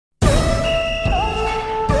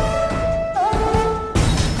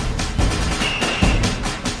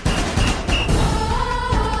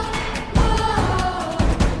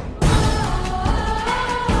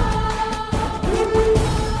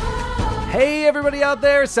Hey, everybody out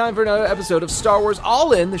there. It's time for another episode of Star Wars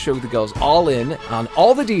All In, the show that goes all in on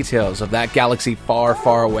all the details of that galaxy far,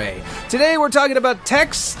 far away. Today, we're talking about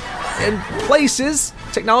techs and places,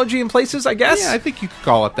 technology and places, I guess. Yeah, I think you could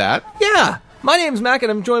call it that. Yeah. My name's Mac,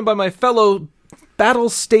 and I'm joined by my fellow battle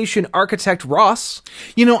station architect, Ross.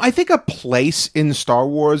 You know, I think a place in Star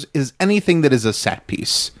Wars is anything that is a set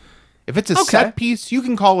piece. If it's a set piece, you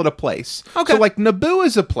can call it a place. Okay. So, like, Naboo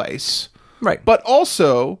is a place. Right. But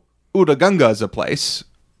also, Uragunga is a place,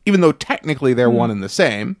 even though technically they're one and the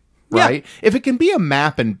same, right? Yeah. If it can be a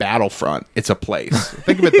map in Battlefront, it's a place.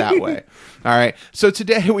 Think of it that way. All right. So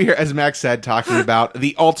today we are, as Max said, talking about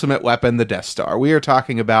the ultimate weapon, the Death Star. We are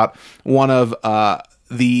talking about one of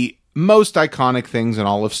the most iconic things in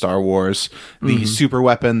all of Star Wars, the super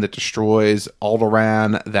weapon that destroys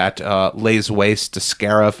Alderaan, that lays waste to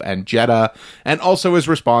Scarif and Jedha, and also is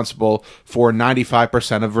responsible for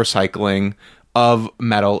 95% of recycling of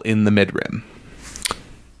metal in the mid-rim.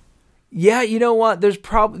 Yeah, you know what? There's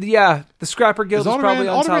probably, the Scrapper Guild is probably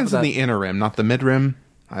on top of that. Alderaan's in the inner rim, not the mid-rim.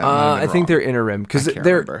 I think they're inner rim, because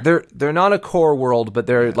they're not a core world, but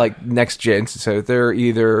they're like next gen, so they're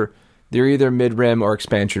either mid rim or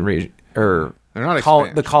expansion region, or they're not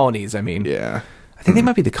the colonies. I mean, yeah, I think they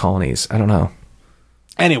might be the colonies. I don't know.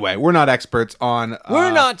 Anyway, we're not experts on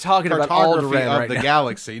we're not talking about Alderaan of the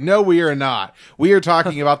galaxy. No, we are not. We are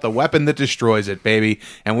talking about the weapon that destroys it, baby,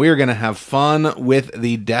 and we are going to have fun with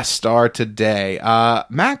the Death Star today.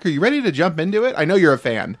 Mac, are you ready to jump into it? I know you're a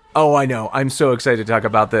fan. Oh, I know. I'm so excited to talk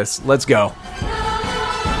about this. Let's go.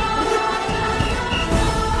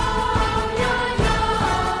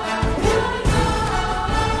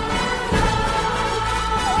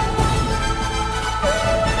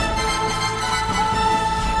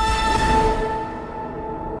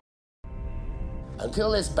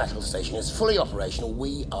 Until this battle station is fully operational,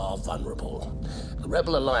 we are vulnerable. The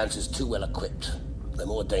Rebel Alliance is too well equipped. They're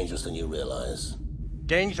more dangerous than you realize.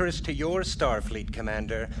 Dangerous to your Starfleet,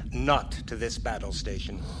 Commander, not to this battle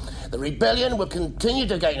station. The Rebellion will continue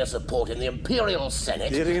to gain us support in the Imperial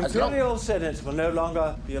Senate. The Imperial Senate will no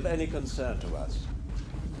longer be of any concern to us.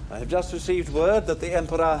 I have just received word that the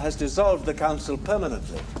Emperor has dissolved the Council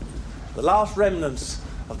permanently. The last remnants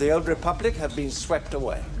of the old Republic have been swept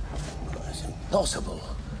away. Impossible.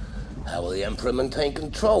 How will the Emperor maintain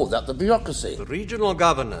control without the bureaucracy? The regional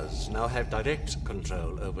governors now have direct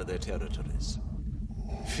control over their territories.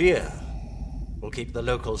 Fear will keep the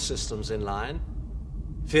local systems in line.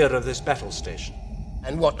 Fear of this battle station.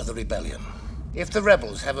 And what of the Rebellion? If the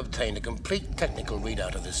rebels have obtained a complete technical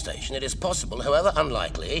readout of this station, it is possible, however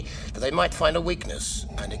unlikely, that they might find a weakness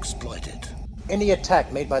and exploit it. Any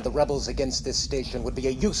attack made by the rebels against this station would be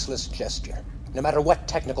a useless gesture, no matter what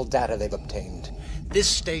technical data they've obtained. This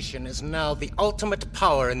station is now the ultimate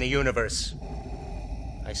power in the universe.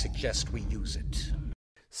 I suggest we use it.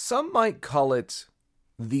 Some might call it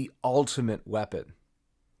the ultimate weapon.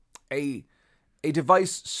 A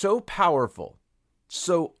device so powerful,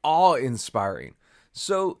 so awe-inspiring,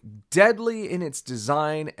 so deadly in its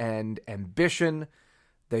design and ambition,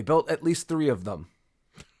 they built at least 3 of them.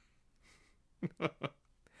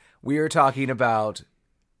 We are talking about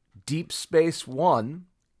Deep Space One,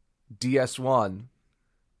 DS1,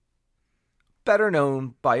 better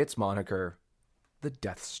known by its moniker, the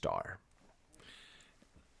Death Star.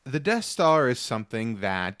 The Death Star is something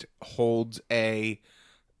that holds a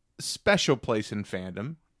special place in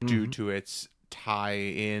fandom due to its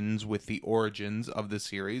tie-ins with the origins of the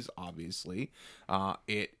series, obviously.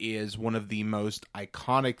 It is one of the most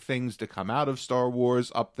iconic things to come out of Star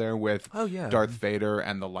Wars, up there with Darth Vader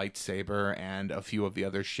and the lightsaber and a few of the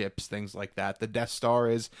other ships, things like that. The Death Star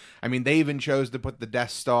is, I mean, they even chose to put the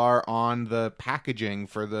Death Star on the packaging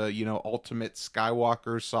for the, Ultimate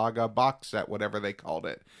Skywalker Saga box set, whatever they called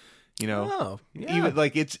it. Even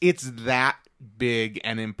like it's that big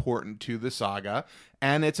and important to the saga,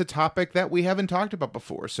 and it's a topic that we haven't talked about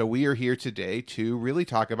before, so we are here today to really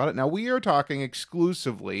talk about it. Now, we are talking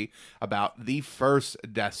exclusively about the first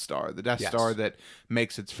Death Star, the Death Star that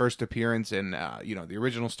makes its first appearance in the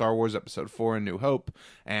original Star Wars Episode 4, A New Hope,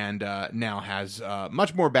 and now has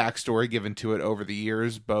much more backstory given to it over the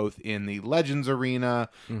years, both in the Legends arena,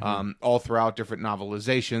 all throughout different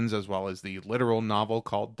novelizations, as well as the literal novel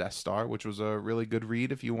called Death Star, which was a really good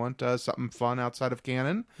read if you want something fun outside of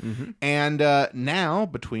canon. And now,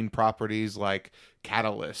 between properties like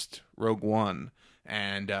Catalyst, Rogue One,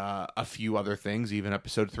 and a few other things, even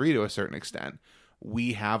Episode 3 to a certain extent,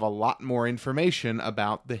 we have a lot more information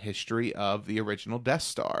about the history of the original Death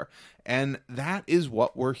Star. And that is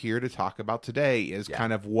what we're here to talk about today, is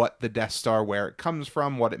kind of what the Death Star, where it comes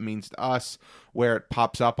from, what it means to us, where it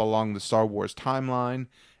pops up along the Star Wars timeline,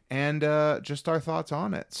 and just our thoughts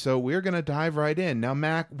on it. So we're going to dive right in. Now,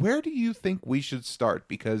 Mac, where do you think we should start?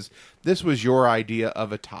 Because this was your idea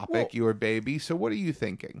of a topic, your baby. So what are you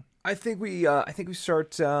thinking? I think we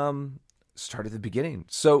start at the beginning.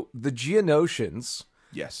 So the Geonosians,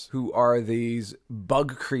 Yes. who are these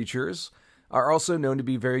bug creatures, are also known to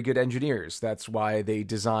be very good engineers. That's why they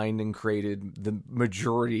designed and created the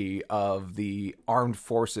majority of the armed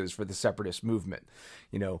forces for the separatist movement.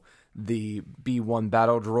 You know, the B-1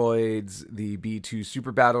 battle droids, the B-2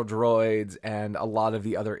 super battle droids, and a lot of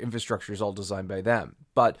the other infrastructure is all designed by them.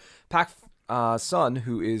 But Pak Sun,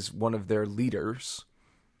 who is one of their leaders,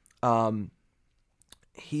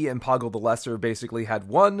 he and Poggle the Lesser basically had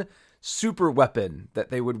one super weapon that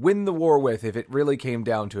they would win the war with if it really came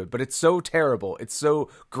down to it. But it's so terrible. It's so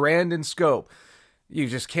grand in scope. You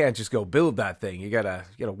just can't just go build that thing. You gotta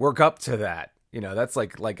work up to that. You know, that's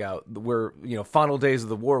like we're, final days of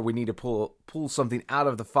the war. We need to pull something out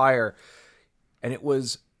of the fire. And it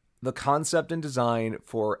was the concept and design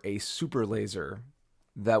for a super laser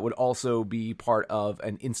that would also be part of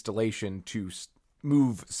an installation to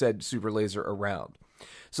move said super laser around.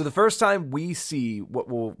 So the first time we see what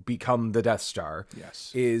will become the Death Star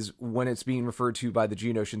is when it's being referred to by the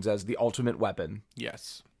Geonosians as the ultimate weapon.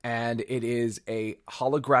 Yes. And it is a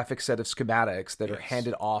holographic set of schematics that are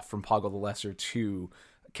handed off from Poggle the Lesser to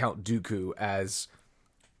Count Dooku as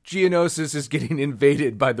Geonosis is getting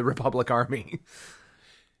invaded by the Republic Army.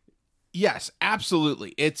 Yes,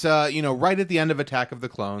 absolutely. It's, right at the end of Attack of the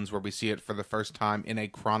Clones where we see it for the first time in a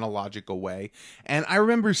chronological way. And I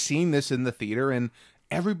remember seeing this in the theater and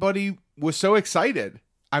everybody was so excited.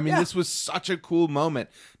 I mean, This was such a cool moment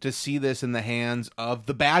to see this in the hands of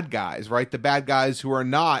the bad guys, right? The bad guys who are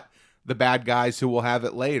not the bad guys who will have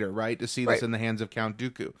it later, right? To see this in the hands of Count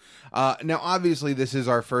Dooku. Now, obviously, this is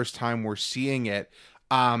our first time we're seeing it.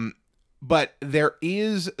 But there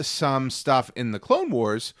is some stuff in the Clone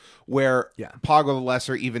Wars where Poggle the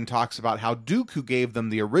Lesser even talks about how Dooku gave them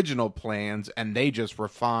the original plans and they just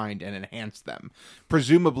refined and enhanced them.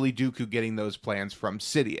 Presumably Dooku getting those plans from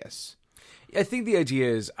Sidious. I think the idea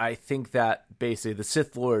is, I think that basically the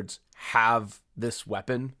Sith Lords have this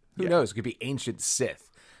weapon. Who knows? It could be ancient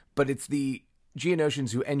Sith. But it's the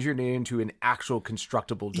Geonosians who engineered it into an actual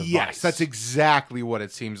constructible device. Yes, that's exactly what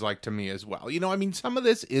it seems like to me as well. Some of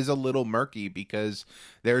this is a little murky because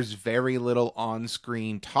there's very little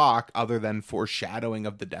on-screen talk other than foreshadowing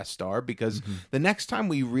of the Death Star, because the next time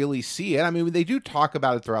we really see it, they do talk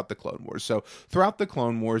about it throughout the Clone Wars. So throughout the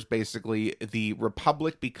Clone Wars, basically, the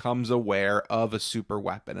Republic becomes aware of a super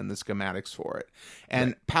weapon and the schematics for it.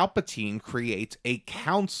 And Palpatine creates a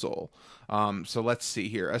council. So let's see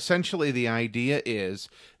here. Essentially, the idea is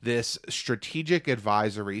this strategic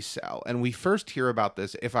advisory cell. And we first hear about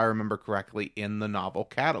this, if I remember correctly, in the novel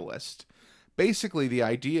Catalyst. Basically, the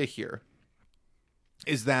idea here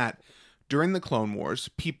is that during the Clone Wars,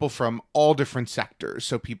 people from all different sectors,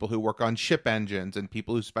 so people who work on ship engines and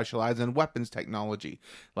people who specialize in weapons technology,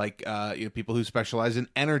 like people who specialize in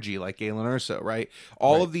energy, like Galen Erso, right?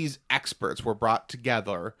 All of these experts were brought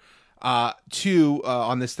together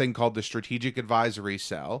on this thing called the Strategic Advisory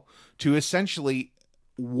Cell to essentially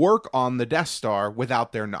work on the Death Star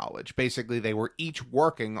without their knowledge. Basically, they were each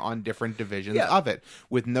working on different divisions of it,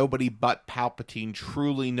 with nobody but Palpatine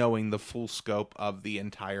truly knowing the full scope of the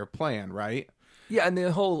entire plan, right? Yeah, and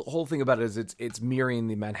the whole thing about it is it's mirroring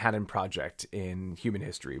the Manhattan Project in human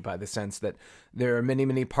history, by the sense that there are many,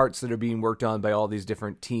 many parts that are being worked on by all these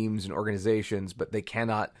different teams and organizations, but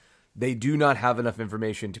they do not have enough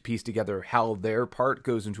information to piece together how their part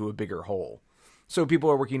goes into a bigger whole. So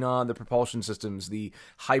people are working on the propulsion systems, the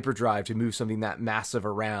hyperdrive to move something that massive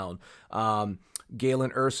around.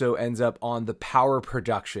 Galen Erso ends up on the power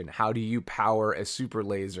production. How do you power a super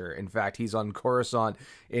laser? In fact, he's on Coruscant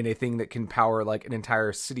in a thing that can power like an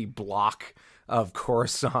entire city block of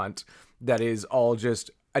Coruscant that is all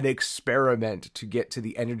just an experiment to get to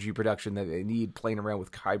the energy production that they need, playing around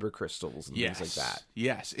with kyber crystals and things like that.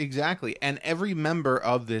 Yes, exactly. And every member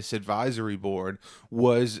of this advisory board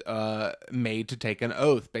was made to take an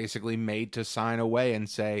oath, basically made to sign away and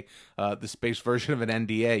say the space version of an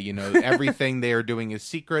NDA. Everything they are doing is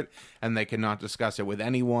secret and they cannot discuss it with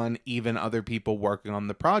anyone, even other people working on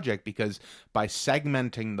the project, because by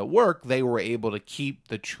segmenting the work, they were able to keep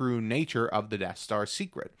the true nature of the Death Star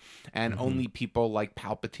secret. And only people like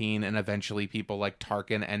Palpatine and eventually people like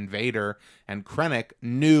Tarkin and Vader and Krennic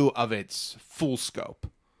knew of its full scope,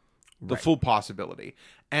 the full possibility.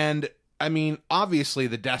 And obviously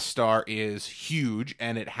the Death Star is huge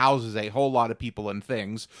and it houses a whole lot of people and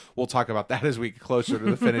things. We'll talk about that as we get closer to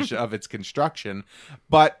the finish of its construction.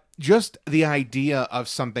 But just the idea of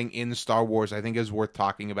something in Star Wars, I think, is worth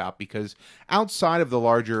talking about, because outside of the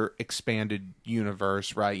larger expanded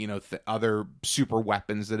universe, right, you know, other super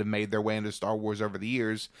weapons that have made their way into Star Wars over the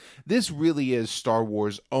years, this really is Star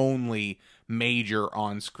Wars' only major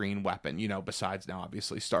on-screen weapon, you know, besides now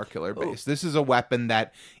obviously Starkiller Base. This is a weapon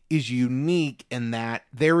that is unique in that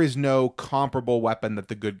there is no comparable weapon that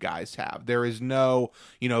the good guys have. There is no,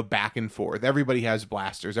 you know, back and forth. Everybody has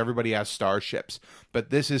blasters, everybody has starships, but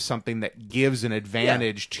this is something that gives an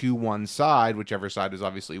advantage to one side, whichever side is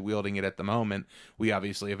obviously wielding it at the moment. We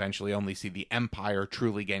obviously eventually only see the Empire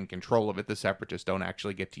truly gain control of it. The Separatists don't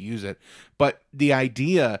actually get to use it. But the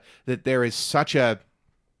idea that there is such a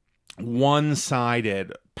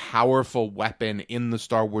one-sided powerful weapon in the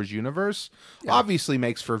Star Wars universe obviously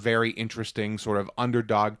makes for very interesting sort of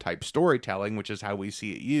underdog type storytelling, which is how we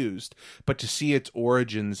see it used. But to see its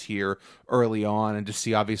origins here early on, and to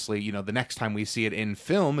see obviously, you know, the next time we see it in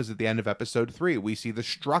film is at the end of episode 3. We see the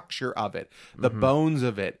structure of it, the bones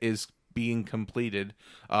of it is being completed,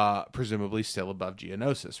 presumably still above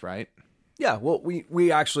Geonosis, right? Yeah, well, we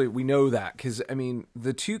know that because, I mean,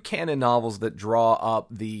 the two canon novels that draw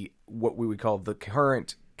up what we would call the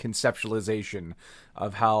current conceptualization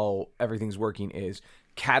of how everything's working is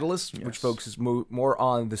Catalyst, which focuses more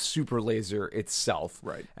on the super laser itself,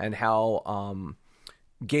 right, and how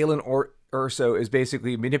Galen Erso is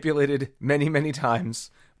basically manipulated many, many times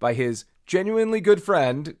by his genuinely good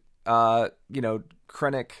friend,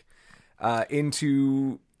 Krennic,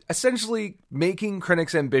 into essentially making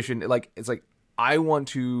Krennic's ambition, it's like, I want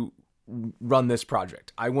to run this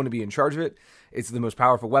project. I want to be in charge of it. It's the most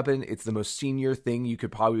powerful weapon. It's the most senior thing you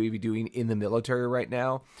could probably be doing in the military right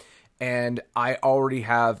now. And I already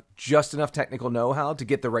have just enough technical know-how to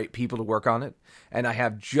get the right people to work on it. And I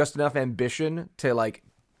have just enough ambition to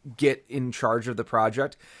get in charge of the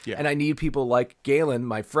project. Yeah. And I need people like Galen,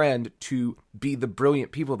 my friend, to be the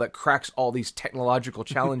brilliant people that cracks all these technological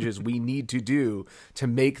challenges we need to do to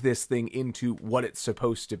make this thing into what it's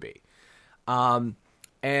supposed to be.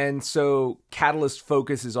 And so Catalyst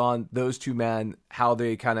focuses on those two men, how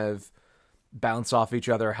they kind of bounce off each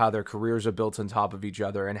other, how their careers are built on top of each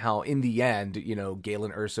other, and how in the end, you know,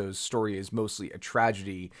 Galen Erso's story is mostly a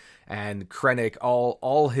tragedy, and Krennic,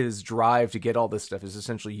 all his drive to get all this stuff is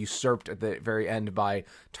essentially usurped at the very end by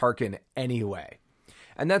Tarkin anyway.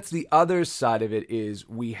 And that's the other side of it. Is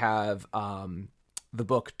we have the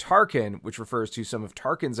book Tarkin, which refers to some of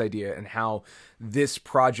Tarkin's idea and how this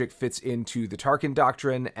project fits into the Tarkin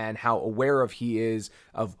doctrine and how aware of he is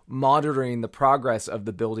of monitoring the progress of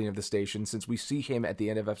the building of the station, since we see him at the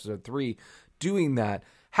end of episode 3 doing that,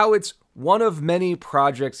 how it's one of many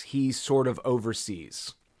projects he sort of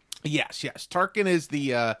oversees. Yes. Tarkin is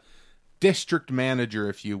the district manager,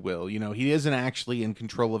 if you will. You know, he isn't actually in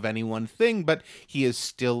control of any one thing, but he is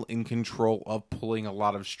still in control of pulling a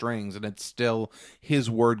lot of strings, and it's still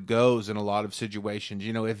his word goes in a lot of situations.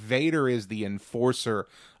 You know, if Vader is the enforcer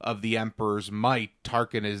of the Emperor's might,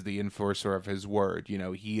 Tarkin is the enforcer of his word. You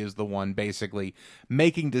know, he is the one basically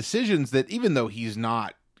making decisions that, even though he's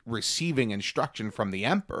not receiving instruction from the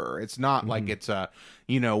Emperor, it's not like it's a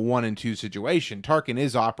 1 and 2 situation. Tarkin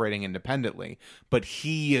is operating independently, but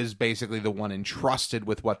he is basically the one entrusted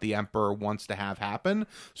with what the Emperor wants to have happen.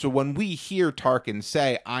 So when we hear Tarkin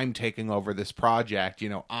say, I'm taking over this project,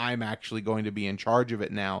 I'm actually going to be in charge of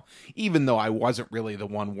it now, even though I wasn't really the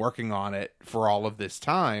one working on it for all of this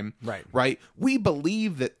time, right? We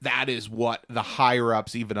believe that is what the higher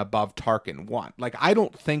ups, even above Tarkin, want. Like, I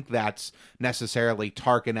don't think that's necessarily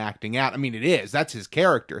Tarkin acting out. I mean, it is. That's his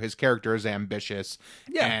character. His character is ambitious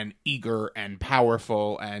and eager and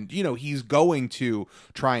powerful, and he's going to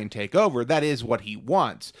try and take over. That is what he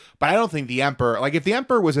wants. But I don't think the Emperor, like, if the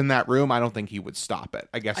Emperor was in that room, I don't think he would stop it,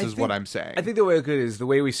 I guess is what I'm saying. I think the way it is, the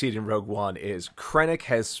way we see it in Rogue One is Krennic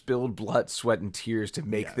has spilled blood, sweat, and tears to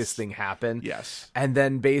make this thing happen. Yes. And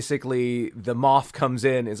then basically the Moff comes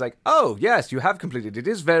in, is like, oh, yes, you have completed. It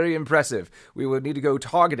is very impressive. We will need to go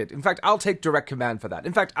target it. In fact, I'll take direct command for that.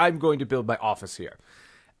 In fact, I'm going to build my office here.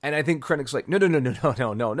 And I think Krennic's like,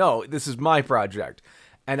 no, this is my project.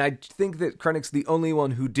 And I think that Krennic's the only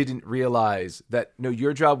one who didn't realize that, no,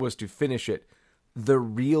 your job was to finish it. The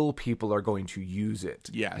real people are going to use it.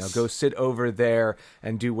 Yes. Go sit over there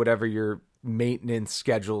and do whatever you're maintenance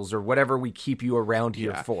schedules or whatever we keep you around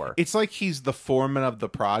here for. It's like he's the foreman of the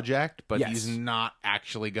project, but Yes. he's not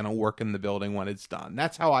actually going to work in the building when it's done.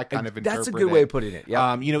 That's how I kind of interpret it. That's a good way of putting it.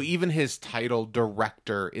 Yeah. Even his title,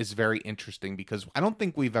 director, is very interesting because I don't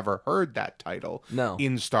think we've ever heard that title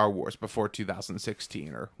in Star Wars before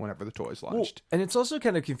 2016 or whenever the toys launched. And it's also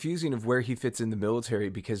kind of confusing of where he fits in the military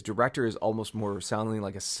because director is almost more sounding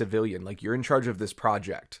like a civilian. Like you're in charge of this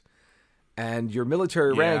project and your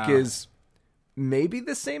military rank is maybe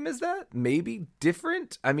the same as that, maybe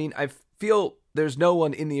different. I mean, I feel there's no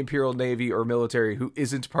one in the Imperial Navy or military who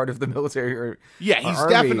isn't part of the military or he's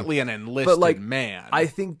army. definitely an enlisted man. I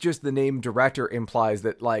think just the name director implies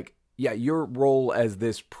that your role as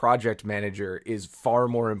this project manager is far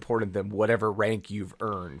more important than whatever rank you've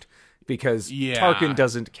earned because Tarkin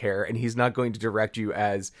doesn't care and he's not going to direct you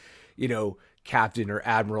as, captain or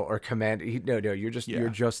admiral or commander. No, you're just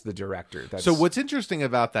the director. So what's interesting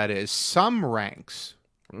about that is some ranks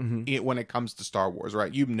when it comes to Star Wars,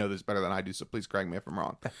 right? You know this better than I do, so please correct me if I'm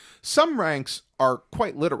wrong. Some ranks are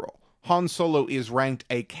quite literal. Han Solo is ranked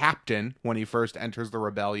a captain when he first enters the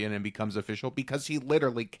rebellion and becomes official because he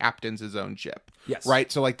literally captains his own ship. Yes.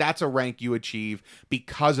 Right? So that's a rank you achieve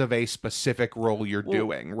because of a specific role you're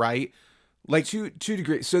doing, right? Like to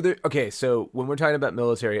degrees. So when we're talking about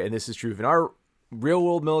military, and this is true in our real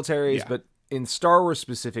world militaries, but in Star Wars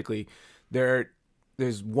specifically,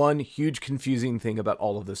 there's one huge confusing thing about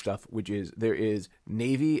all of this stuff, which is there is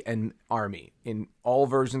Navy and Army. In all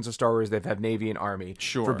versions of Star Wars, they've had Navy and Army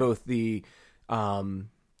for both the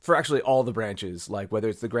for actually all the branches, like whether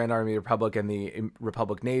it's the Grand Army Republic and the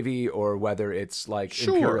Republic Navy, or whether it's like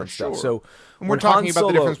Imperial stuff. So and we're talking about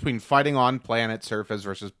the difference between fighting on planet surface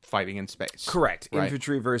versus fighting in space. Correct. Right?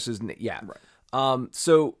 Infantry versus Right.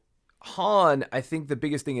 So Han, I think the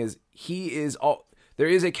biggest thing is there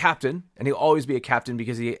is a captain, and he'll always be a captain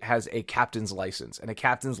because he has a captain's license. And a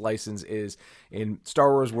captain's license is, in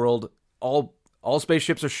Star Wars world, all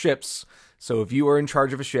spaceships are ships. So if you are in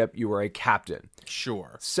charge of a ship, you are a captain.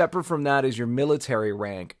 Sure. Separate from that is your military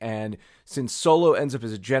rank. And since Solo ends up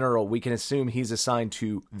as a general, we can assume he's assigned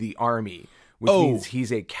to the Army, which means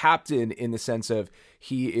he's a captain in the sense of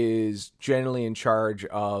he is generally in charge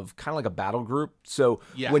of kind of like a battle group. So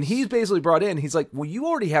when he's basically brought in, he's like, well, you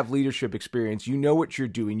already have leadership experience. You know what you're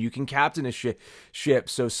doing. You can captain a ship.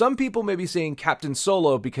 So some people may be saying Captain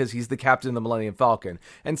Solo because he's the captain of the Millennium Falcon.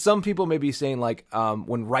 And some people may be saying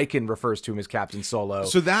when Riken refers to him as Captain Solo.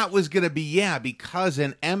 So that was going to be, because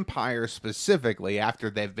in Empire specifically, after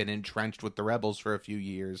they've been entrenched with the Rebels for a few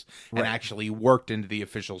years and actually worked into the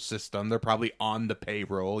official system, they're probably on the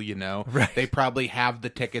payroll, Right. They probably have the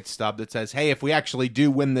ticket stub that says, hey, if we actually do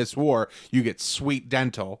win this war, you get sweet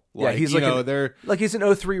dental. He's they're like he's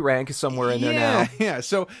an 03 rank somewhere in there now. Yeah.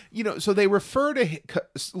 So, so they refer to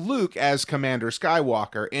Luke as Commander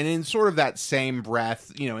Skywalker, and in sort of that same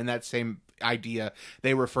breath, in that same idea,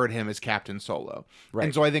 they refer to him as Captain Solo. Right.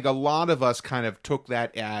 And so I think a lot of us kind of took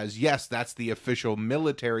that as, yes, that's the official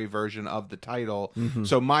military version of the title. Mm-hmm.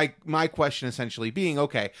 So my question essentially being,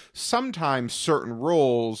 okay, sometimes certain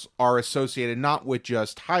roles are associated not with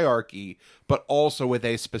just hierarchy, but also with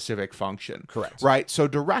a specific function. Correct. Right? So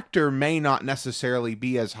director may not necessarily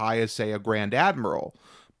be as high as, say, a Grand Admiral,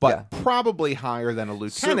 but probably higher than a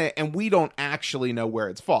lieutenant, and we don't actually know where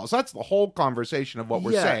it falls. That's the whole conversation of what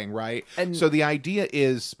we're saying, right? And so the idea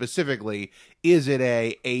is specifically, is it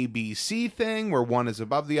a ABC thing where one is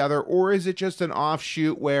above the other, or is it just an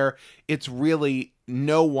offshoot where it's really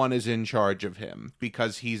no one is in charge of him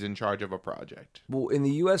because he's in charge of a project? Well, in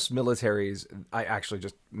the U.S. militaries, I actually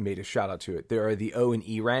just made a shout out to it. There are the O and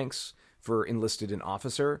E ranks for enlisted and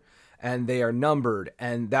officer, and they are numbered,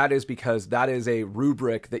 and that is because that is a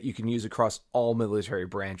rubric that you can use across all military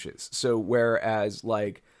branches. So whereas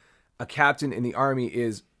like a captain in the Army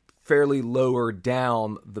is fairly lower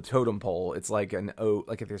down the totem pole, it's like an O,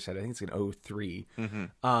 like I said, I think it's an 03.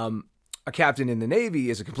 Mm-hmm. A captain in the Navy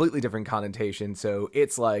is a completely different connotation, so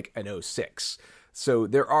it's like an 06. So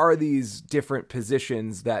there are these different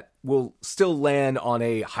positions that will still land on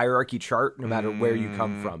a hierarchy chart no matter where you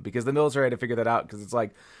come from, because the military had to figure that out, because it's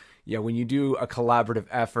like, when you do a collaborative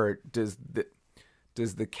effort, does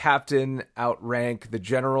the captain outrank the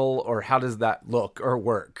general, or how does that look or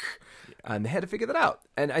work? And they had to figure that out.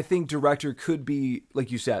 And I think director could be, like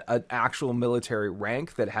you said, an actual military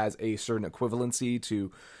rank that has a certain equivalency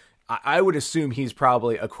to, I would assume he's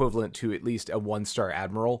probably equivalent to at least a 1-star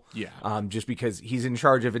admiral. Yeah. Just because he's in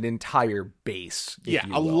charge of an entire base. Yeah,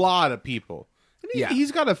 a lot of people. And Yeah.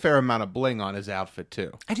 He's got a fair amount of bling on his outfit,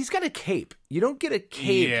 too. And he's got a cape. You don't get a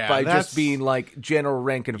cape Yeah, by that's- just being like general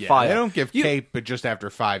rank and Yeah, file. they don't give You- cape, but just after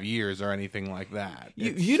 5 years or anything like that.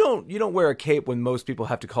 You don't wear a cape when most people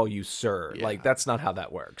have to call you sir. Yeah. Like, that's not how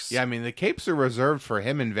that works. Yeah, I mean, the capes are reserved for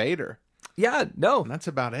him and Vader. Yeah, no. And that's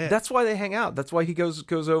about it. That's why they hang out. That's why he goes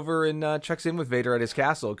over and checks in with Vader at his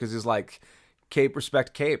castle, because he's like, cape,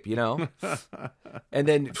 respect cape, you know? and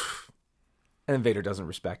then Vader doesn't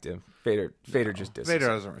respect him. Vader just disses. Vader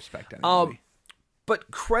doesn't respect anybody.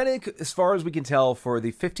 But Krennic, as far as we can tell, for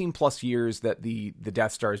the 15 plus years that the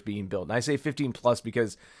Death Star is being built, and I say 15 plus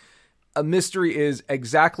because a mystery is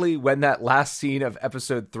exactly when that last scene of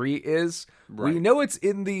Episode 3 is. Right. We know it's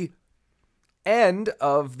in the end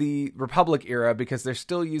of the Republic era because they're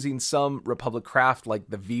still using some Republic craft, like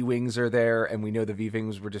the V-Wings are there, and we know the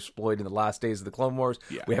V-Wings were deployed in the last days of the Clone Wars.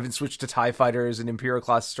 Yeah. We haven't switched to TIE fighters and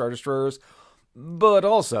Imperial-class Star Destroyers. But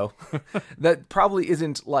also, that probably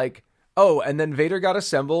isn't like, oh, and then Vader got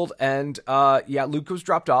assembled, and Luke was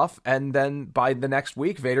dropped off, and then by the next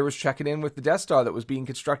week, Vader was checking in with the Death Star that was being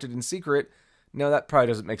constructed in secret. No, that probably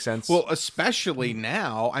doesn't make sense. Well, especially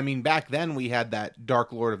now. I mean, back then we had that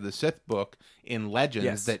Dark Lord of the Sith book in Legends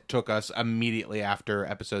Yes. that took us immediately after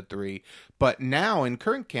Episode 3. But now in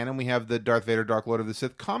current canon, we have the Darth Vader Dark Lord of the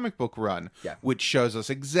Sith comic book run, Yeah. which shows us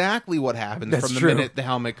exactly what happens That's from the true. minute the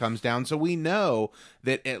helmet comes down. So we know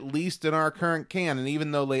that at least in our current canon,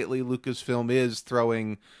 even though lately Lucasfilm is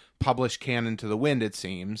throwing published canon to the wind, it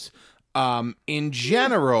seems, in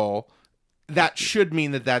general, that should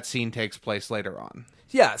mean that scene takes place later on.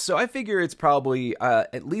 Yeah, so I figure it's probably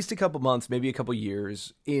at least a couple months, maybe a couple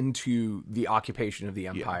years into the occupation of the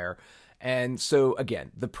Empire. And so,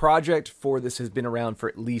 again, the project for this has been around for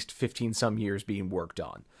at least 15-some years being worked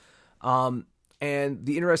on. And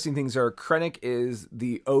the interesting things are Krennic is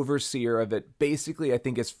the overseer of it, basically, I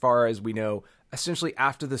think, as far as we know, essentially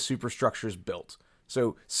after the superstructure is built.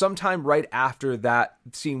 So sometime right after that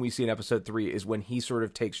scene we see in Episode 3 is when he sort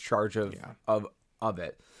of takes charge of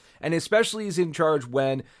it. And especially he's in charge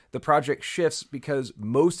when the project shifts, because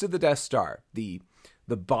most of the Death Star, the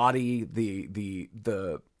body,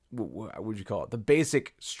 the what would you call it? The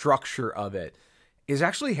basic structure of it is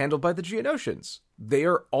actually handled by the Geonosians. They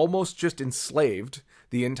are almost just enslaved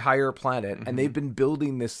the entire planet, and they've been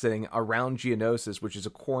building this thing around Geonosis, which is a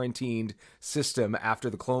quarantined system after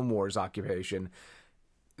the Clone Wars occupation.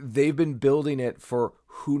 They've been building it for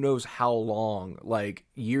who knows how long, like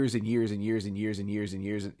years and years and years and years and years and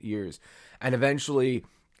years and years. And eventually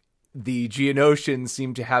the Geonosians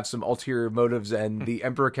seem to have some ulterior motives, and the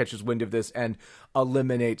Emperor catches wind of this and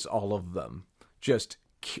eliminates all of them. Just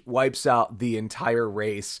wipes out the entire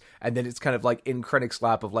race. And then it's kind of like in Krennic's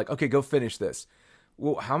lap of like, okay, go finish this.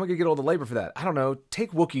 Well, how am I going to get all the labor for that? I don't know.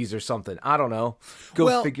 Take Wookiees or something. I don't know.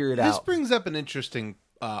 Go figure it out. This brings up an interesting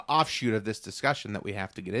offshoot of this discussion that we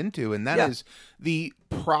have to get into, and that is the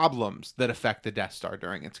problems that affect the Death Star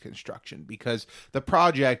during its construction, because the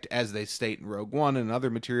project, as they state in Rogue One and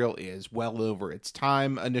other material, is well over its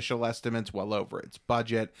time initial estimates, well over its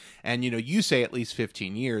budget. And you say at least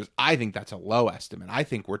 15 years. I think that's a low estimate. I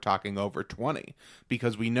think we're talking over 20,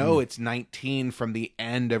 because we know it's 19 from the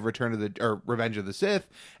end of Revenge of the Sith,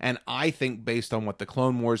 and I think based on what the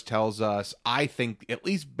Clone Wars tells us, I think at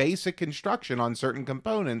least basic construction on certain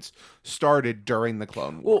components started during the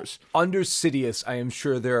Clone Wars. Well, under Sidious, I am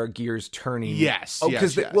sure there are gears turning. Yes.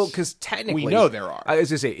 Because technically, we know there are. I was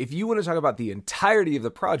going to say, if you want to talk about the entirety of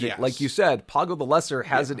the project, like you said, Poggle the Lesser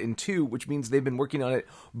has it in 2, which means they've been working on it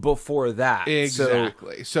before that.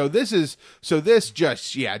 Exactly. So this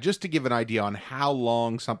just to give an idea on how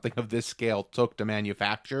long something of this scale took to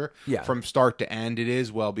manufacture from start to end, it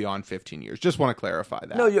is well beyond 15 years. Just want to clarify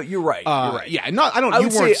that. No, you're right. You're right. Yeah, you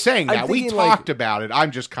weren't saying that. We talked about it. I'm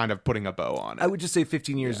just kind of putting a bow on it. I would just say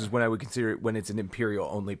 15 years is when I would consider it when it's an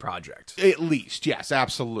Imperial-only project. At least, yes,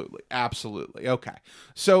 absolutely. Absolutely. Okay.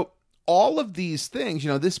 So all of these things,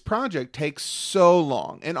 this project takes so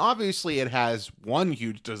long. And obviously it has one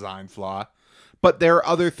huge design flaw, but there are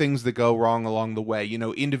other things that go wrong along the way.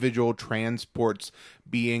 Individual transports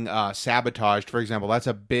being sabotaged, for example. That's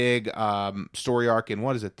a big story arc in,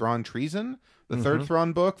 what is it, Thrawn Treason? The third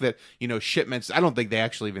Thrawn book, that, shipments, I don't think they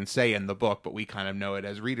actually even say in the book, but we kind of know it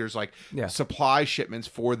as readers, supply shipments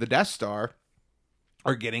for the Death Star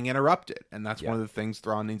are getting interrupted. And that's one of the things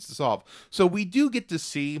Thrawn needs to solve. So we do get to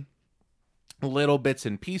see little bits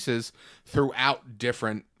and pieces throughout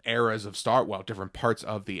different eras of different parts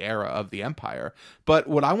of the era of the Empire. But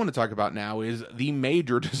what I want to talk about now is the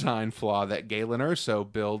major design flaw that Galen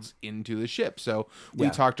Erso builds into the ship. So we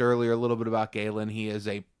talked earlier a little bit about Galen. He is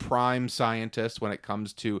a prime scientist when it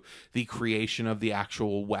comes to the creation of the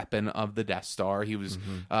actual weapon of the Death Star. He was,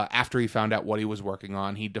 after he found out what he was working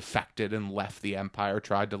on, he defected and left the Empire,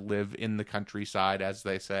 tried to live in the countryside, as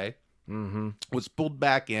they say. Was pulled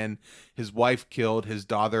back in, his wife killed, his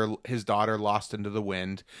daughter lost into the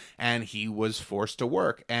wind, and he was forced to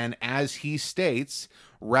work. And as he states,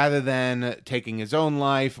 rather than taking his own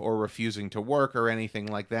life or refusing to work or anything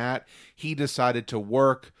like that, he decided to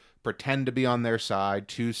work, pretend to be on their side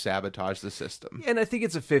to sabotage the system. And I think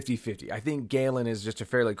it's a 50-50. I think Galen is just a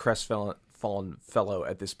fairly crestfallen fellow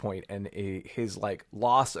at this point, and his like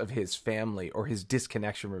loss of his family or his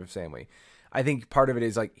disconnection from his family. I think part of it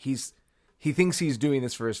is like he thinks he's doing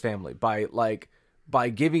this for his family by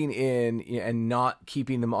giving in and not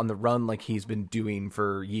keeping them on the run like he's been doing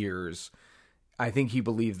for years. I think he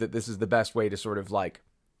believes that this is the best way to sort of like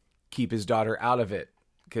keep his daughter out of it,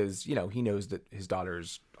 because, you know, he knows that his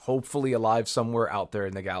daughter's hopefully alive somewhere out there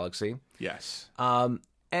in the galaxy. Yes.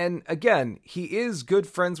 And again, he is good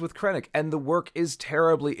friends with Krennic, and the work is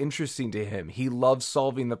terribly interesting to him. He loves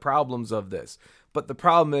solving the problems of this. But the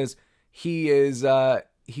problem is he's at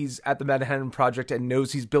the Manhattan Project and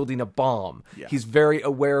knows he's building a bomb. Yeah. He's very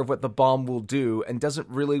aware of what the bomb will do and doesn't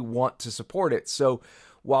really want to support it. So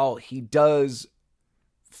while he does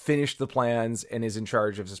finish the plans and is in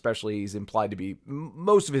charge of, especially he's implied to be,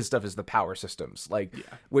 most of his stuff is the power systems,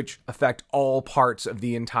 which affect all parts of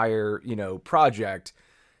the entire, project.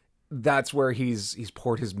 That's where he's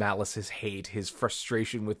poured his malice, his hate, his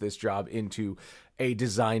frustration with this job into a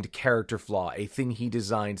designed character flaw, a thing he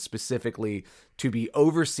designed specifically to be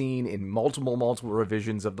overseen in multiple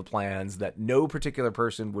revisions of the plans, that no particular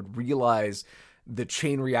person would realize the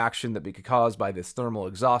chain reaction that could cause by this thermal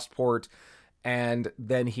exhaust port. And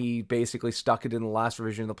then he basically stuck it in the last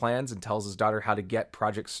revision of the plans and tells his daughter how to get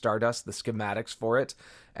Project Stardust, the schematics for it,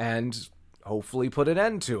 and hopefully put an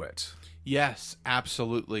end to it. Yes,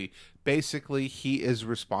 absolutely. Basically, he is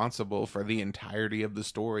responsible for the entirety of the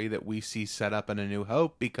story that we see set up in A New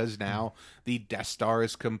Hope, because now the Death Star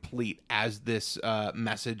is complete. As this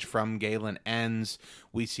message from Galen ends,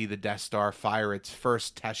 we see the Death Star fire its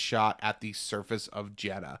first test shot at the surface of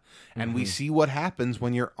Jedha. And we see what happens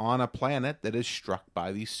when you're on a planet that is struck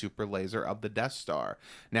by the super laser of the Death Star.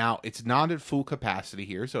 Now, it's not at full capacity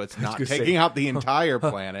here, so it's not taking out the entire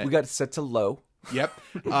planet. We got it set to low. Yep.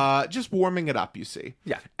 Just warming it up, you see.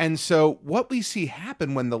 Yeah. And so what we see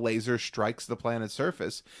happen when the laser strikes the planet's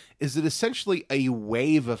surface is that essentially a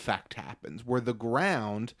wave effect happens, where the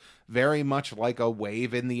ground, very much like a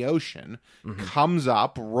wave in the ocean, comes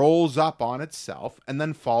up, rolls up on itself, and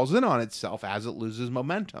then falls in on itself as it loses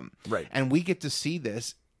momentum. Right. And we get to see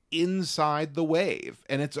this inside the wave,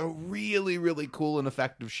 and it's a really, really cool and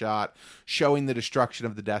effective shot showing the destruction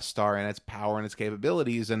of the Death Star and its power and its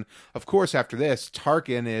capabilities. And of course, after this,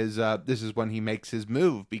 Tarkin is this is when he makes his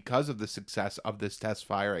move because of the success of this test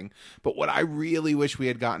firing. But what I really wish we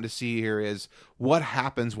had gotten to see here is what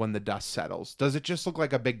happens when the dust settles. Does it just look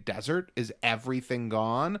like a big desert? Is everything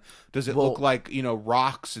gone? Does it look like,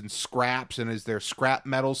 rocks and scraps, and is there scrap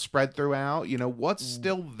metal spread throughout? What's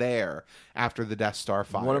still there after the Death Star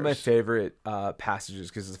fires? One of my favorite passages,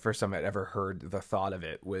 because it's the first time I'd ever heard the thought of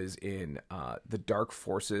it, was in the Dark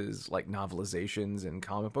Forces novelizations and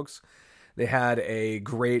comic books. They had a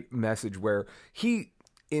great message where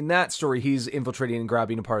in that story, he's infiltrating and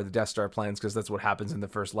grabbing a part of the Death Star plans, because that's what happens in the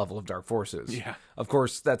first level of Dark Forces. Yeah. Of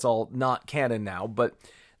course, that's all not canon now, but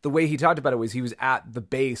the way he talked about it was he was at the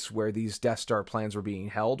base where these Death Star plans were being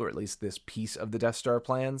held, or at least this piece of the Death Star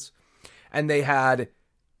plans. And they had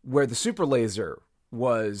where the super laser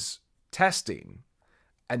was testing.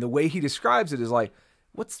 And the way he describes it is like,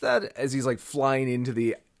 what's that? As he's flying into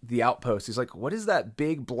the outpost, he's like, what is that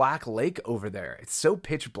big black lake over there? It's so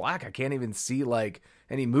pitch black, I can't even see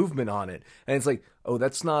any movement on it. And it's like, oh,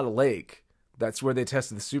 that's not a lake. That's where they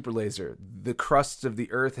tested the super laser. The crusts of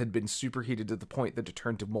the earth had been superheated to the point that it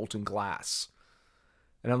turned to molten glass.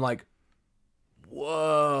 And I'm like,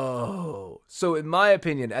 whoa. So in my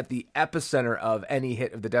opinion, at the epicenter of any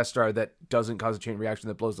hit of the Death Star that doesn't cause a chain reaction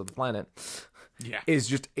that blows up the planet, is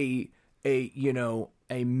just a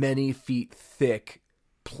many feet thick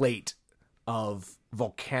plate of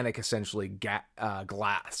volcanic, essentially,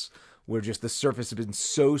 glass, where just the surface has been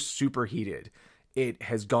so superheated, it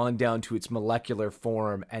has gone down to its molecular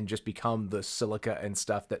form and just become the silica and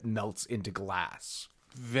stuff that melts into glass.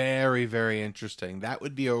 Very, very interesting. That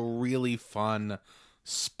would be a really fun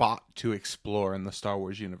spot to explore in the Star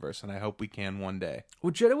Wars universe, and I hope we can one day.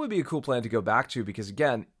 Well, Jeddah would be a cool planet to go back to because,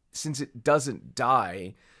 again, since it doesn't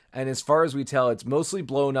die, and as far as we tell, it's mostly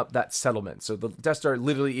blown up that settlement. So the Death Star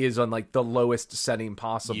literally is on like the lowest setting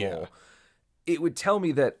possible. Yeah. It would tell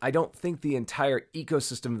me that I don't think the entire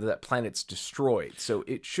ecosystem of that planet's destroyed. So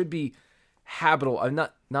it should be habitable. I'm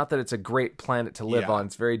not that it's a great planet to live on.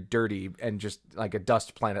 It's very dirty and just like a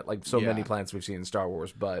dust planet, like so many planets we've seen in Star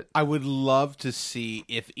Wars. But I would love to see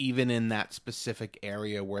if even in that specific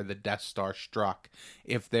area where the Death Star struck,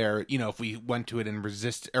 if there, if we went to it in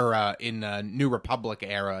in New Republic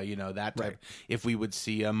era, that type, if we would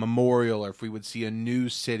see a memorial, or if we would see a new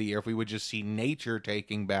city, or if we would just see nature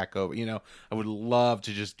taking back over, I would love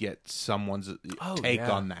to just get someone's take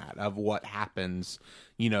on that, of what happens,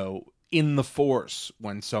 in the Force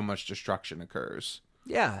when so much destruction occurs.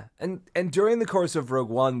 Yeah, and during the course of Rogue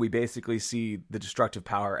One, we basically see the destructive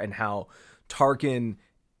power and how Tarkin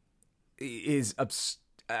is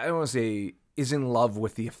I don't want to say is in love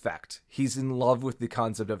with the effect. He's in love with the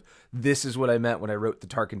concept of, this is what I meant when I wrote the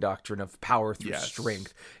Tarkin Doctrine of power through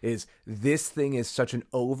strength, is this thing is such an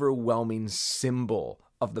overwhelming symbol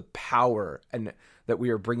of the power and that we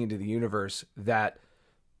are bringing to the universe that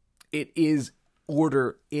it is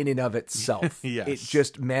order in and of itself. Yes. It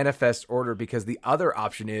just manifests order because the other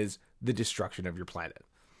option is the destruction of your planet.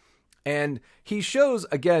 And he shows,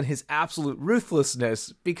 again, his absolute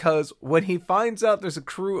ruthlessness because when he finds out there's a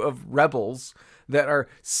crew of rebels that are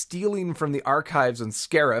stealing from the archives on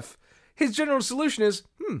Scarif, his general solution is,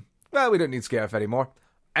 well, we don't need Scarif anymore,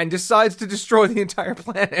 and decides to destroy the entire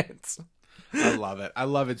planet. I love it. I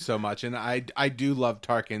love it so much, and I do love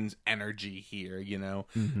Tarkin's energy here,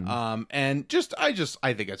 and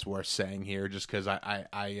I think it's worth saying here, just because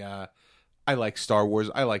I like Star Wars.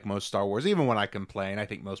 I like most Star Wars, even when I complain. I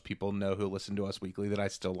think most people know who listen to us weekly that I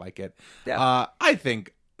still like it. Yeah. I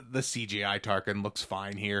think the CGI Tarkin looks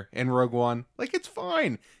fine here in Rogue One. Like, it's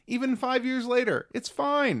fine. Even 5 years later, it's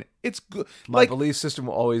fine. It's good. My belief system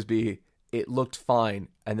will always be, it looked fine,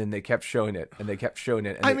 and then they kept showing it, and they kept showing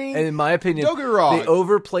it. And and in my opinion, don't get me wrong, they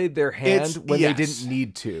overplayed their hand when they didn't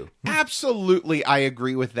need to. Absolutely, I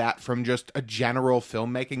agree with that from just a general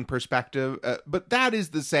filmmaking perspective. But that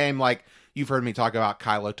is the same, like, you've heard me talk about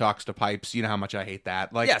Kylo talks to pipes. You know how much I hate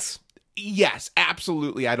that. Like, Yes,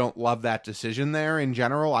 absolutely. I don't love that decision there in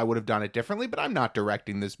general. I would have done it differently, but I'm not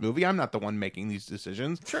directing this movie. I'm not the one making these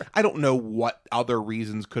decisions. Sure. I don't know what other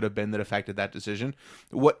reasons could have been that affected that decision.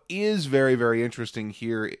 What is very, very interesting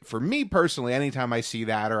here, for me personally, anytime I see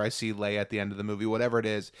that or I see Leia at the end of the movie, whatever it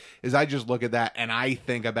is I just look at that and I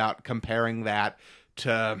think about comparing that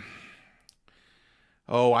to,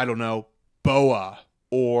 I don't know, Boa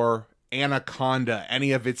or Anaconda,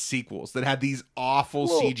 any of its sequels that had these awful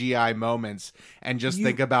CGI moments, and just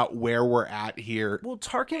think about where we're at here. Well,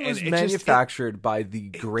 Tarkin was manufactured by the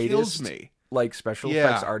greatest special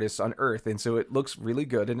effects artists on Earth, and so it looks really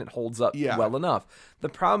good and it holds up well enough. The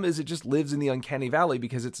problem is it just lives in the uncanny valley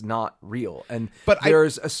because it's not real, and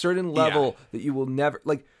there's a certain level that you will never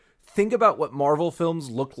think about what Marvel films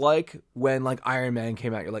looked like when Iron Man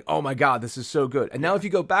came out. You're like, oh my god, this is so good. And now if you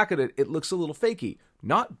go back at it, it looks a little fakey.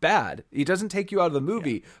 Not bad. It doesn't take you out of the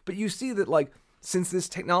movie, but you see that since this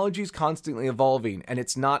technology is constantly evolving and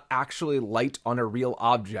it's not actually light on a real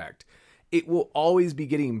object, it will always be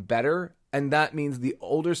getting better. And that means the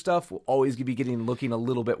older stuff will always be looking a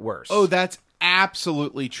little bit worse. Oh, that's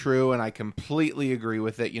absolutely true. And I completely agree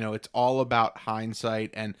with it. It's all about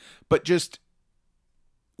hindsight. But just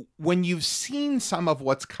when you've seen some of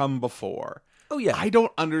what's come before, I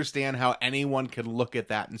don't understand how anyone can look at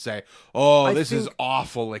that and say, this is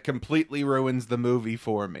awful. It completely ruins the movie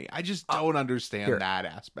for me. I just don't understand that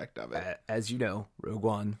aspect of it. As you know, Rogue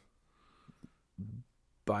One,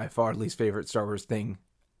 by far least favorite Star Wars thing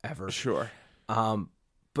ever. Sure.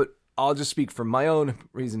 But I'll just speak from my own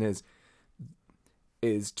reason is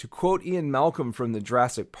to quote Ian Malcolm from the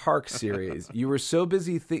Jurassic Park series, you were so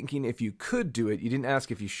busy thinking if you could do it, you didn't ask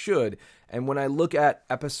if you should. And when I look at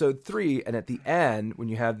episode 3 and at the end, when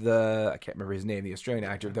you have I can't remember his name, the Australian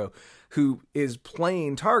actor though, who is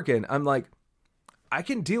playing Tarkin, I'm like, I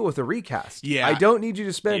can deal with a recast. Yeah. I don't need you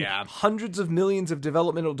to spend hundreds of millions of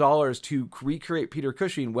developmental dollars to recreate Peter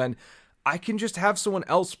Cushing when I can just have someone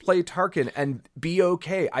else play Tarkin and be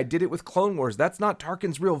okay. I did it with Clone Wars. That's not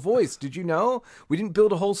Tarkin's real voice. Did you know? We didn't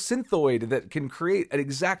build a whole synthoid that can create an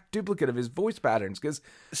exact duplicate of his voice patterns because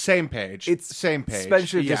same page. It's same page.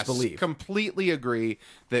 Suspension of disbelief. Completely agree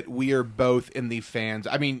that we are both in the fans.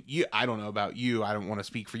 I mean, I don't know about you. I don't want to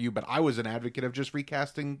speak for you, but I was an advocate of just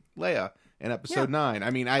recasting Leia in episode 9. I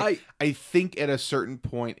mean, I think at a certain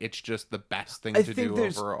point, it's just the best thing to do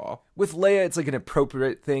overall. With Leia, it's like an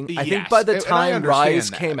appropriate thing. I Yes, think by the and I time understand Rise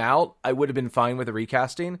that. came out, I would have been fine with a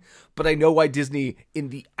recasting. But I know why Disney, in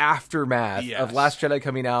the aftermath Yes. of Last Jedi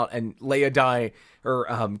coming out and Leia dying, or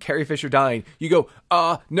Carrie Fisher dying, you go,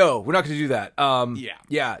 no, we're not going to do that.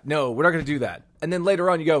 Yeah, no, we're not going to do that. And then later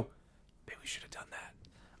on, you go, maybe we should have done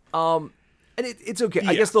that. And it's okay.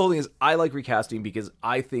 I guess the whole thing is I like recasting because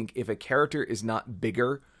I think if a character is not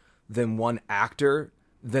bigger than one actor,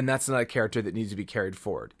 then that's not a character that needs to be carried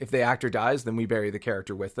forward. If the actor dies, then we bury the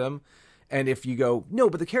character with them. And if you go, no,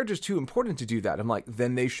 but the character's too important to do that, I'm like,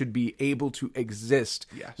 then they should be able to exist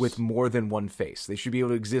with more than one face. They should be able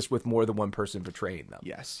to exist with more than one person portraying them.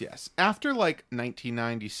 Yes. After,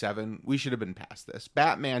 1997, we should have been past this.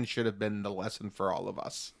 Batman should have been the lesson for all of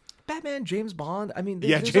us. Batman, James Bond. I mean,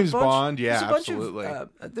 James Bond. Yeah, absolutely.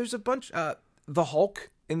 There's a bunch. The Hulk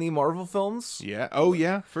in the Marvel films. Yeah. Oh,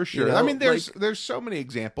 yeah, for sure. You know, I mean, there's so many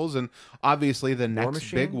examples, and obviously the next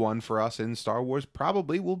Machine. big one for us in Star Wars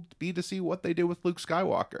probably will be to see what they do with Luke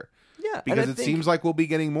Skywalker. Yeah, because it seems like we'll be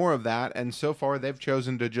getting more of that, and so far they've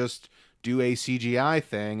chosen to just do a CGI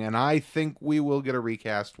thing, and I think we will get a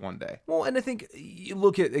recast one day. Well, and I think you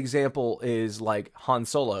look at example is like Han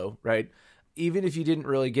Solo, right? Even if you didn't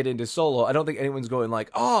really get into Solo, I don't think anyone's going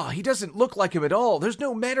like, oh, he doesn't look like him at all. There's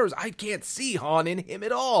no manners. I can't see Han in him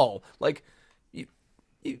at all. Like,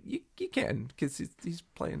 you can, because he's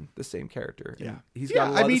playing the same character. Yeah. He's got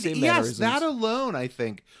a lot of the same mannerisms. That alone, I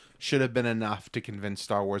think, should have been enough to convince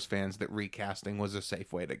Star Wars fans that recasting was a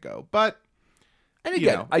safe way to go. But, and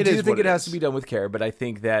again, I do think it has to be done with care, but I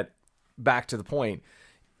think that, back to the point,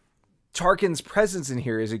 Tarkin's presence in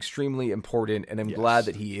here is extremely important, and I'm glad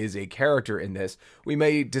that he is a character in this. We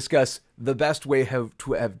may discuss the best way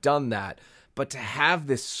to have done that, but to have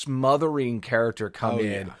this smothering character come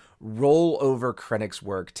in, roll over Krennic's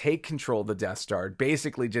work, take control of the Death Star,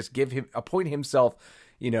 basically just appoint himself,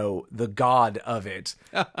 the god of it,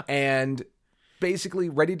 and basically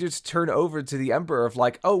ready to just turn over to the Emperor of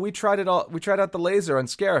like, oh, we tried it all. We tried out the laser on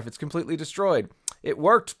Scarif. It's completely destroyed. It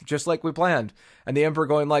worked just like we planned. And the Emperor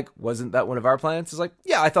going like, wasn't that one of our plans? Is like,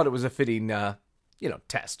 yeah, I thought it was a fitting,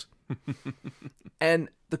 test. And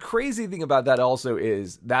the crazy thing about that also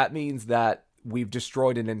is that means that we've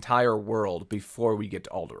destroyed an entire world before we get to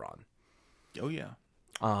Alderaan. Oh, yeah.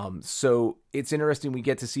 So it's interesting. We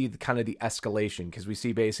get to see the escalation, because we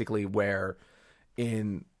see basically where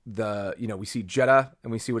in we see Jeddah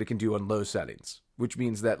and we see what it can do on low settings, which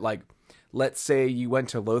means that, like, let's say you went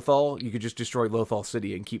to Lothal, you could just destroy Lothal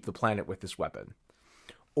City and keep the planet with this weapon.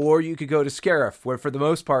 Or you could go to Scarif, where for the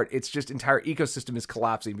most part, it's just entire ecosystem is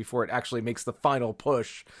collapsing before it actually makes the final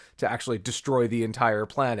push to actually destroy the entire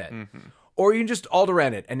planet. Mm-hmm. Or you can just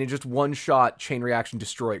Alderaan it and in just one shot, chain reaction,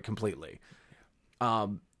 destroy it completely.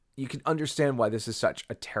 You can understand why this is such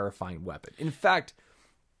a terrifying weapon. In fact,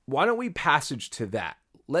 why don't we passage to that?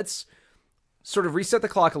 Let's sort of reset the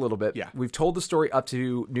clock a little bit. Yeah. We've told the story up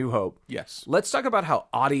to New Hope. Yes. Let's talk about how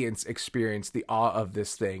audience experienced the awe of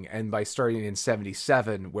this thing, and by starting in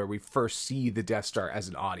 77, where we first see the Death Star as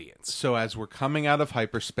an audience. So as we're coming out of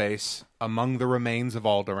hyperspace, among the remains of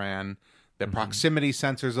Alderaan, the proximity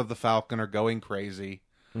sensors of the Falcon are going crazy.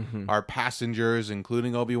 Mm-hmm. Our passengers,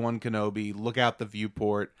 including Obi-Wan Kenobi, look out the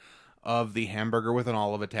viewport of the hamburger with an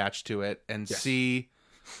olive attached to it and see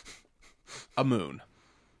a moon.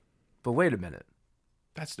 But wait a minute.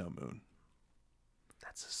 That's no moon.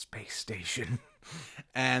 That's a space station.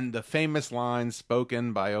 And the famous line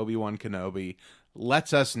spoken by Obi-Wan Kenobi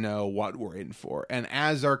lets us know what we're in for. And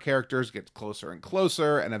as our characters get closer and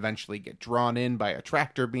closer and eventually get drawn in by a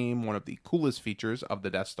tractor beam, one of the coolest features of the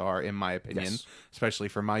Death Star, in my opinion, especially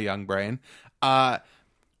for my young brain,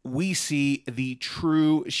 we see the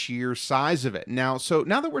true sheer size of it. Now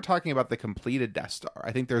that we're talking about the completed Death Star,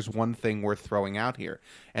 I think there's one thing worth throwing out here,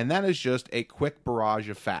 and that is just a quick barrage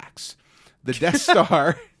of facts. The Death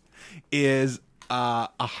Star is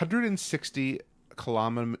 160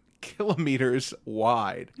 kilometers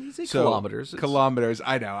wide. You say kilometers. Kilometers,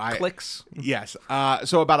 I know. Clicks. Yes.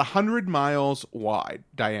 So about 100 miles wide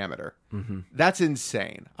diameter. Mm-hmm. That's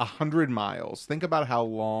insane. 100 miles. Think about how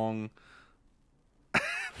long...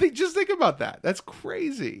 Just think about that. That's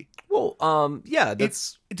crazy. Well, yeah,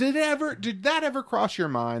 that's... Did that ever cross your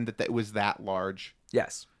mind that it was that large?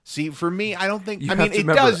 Yes. See, for me, I don't think... You I mean, have to it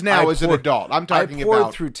remember, does now as an adult. I'm talking I poured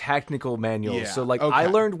about... through technical manuals. Yeah, So, like, okay. I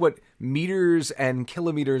learned what meters and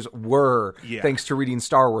kilometers were thanks to reading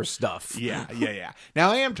Star Wars stuff. Yeah. Now,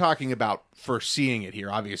 I am talking about for seeing it here.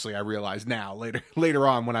 Obviously, I realize now, later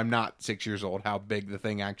on, when I'm not 6 years old, how big the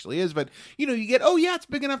thing actually is. But, you get, it's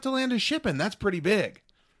big enough to land a ship in. That's pretty big.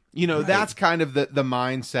 You know, that's kind of the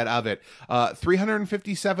mindset of it.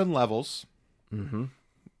 357 levels. Mm-hmm.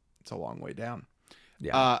 It's a long way down.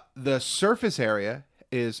 Yeah. The surface area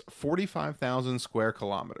is 45,000 square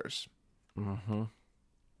kilometers. Mm-hmm.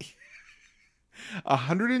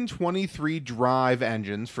 123 drive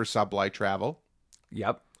engines for sublight travel.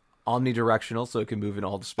 Yep. Omnidirectional, so it can move in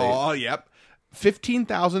all the space. Oh, yep.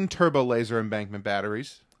 15,000 turbo laser embankment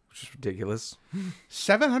batteries. Which is ridiculous.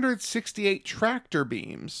 768 tractor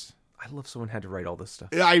beams. I love someone had to write all this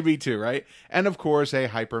stuff. Me too, right? And of course, a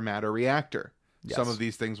hypermatter reactor. Yes. Some of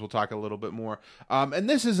these things we'll talk a little bit more. And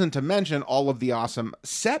this isn't to mention all of the awesome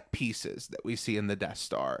set pieces that we see in the Death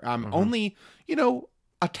Star. Only,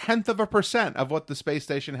 0.1% of what the space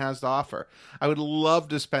station has to offer. I would love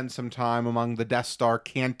to spend some time among the Death Star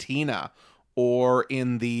cantina or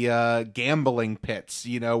in the gambling pits,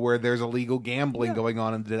 where there's illegal gambling going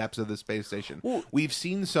on in the depths of the space station. Well, we've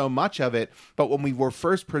seen so much of it, but when we were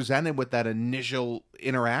first presented with that initial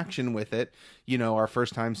interaction with it, our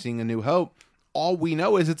first time seeing A New Hope, all we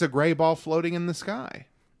know is it's a gray ball floating in the sky.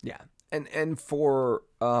 Yeah. And for,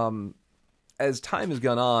 as time has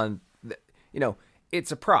gone on,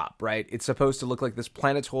 it's a prop, right? It's supposed to look like this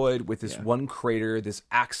planetoid with this one crater, this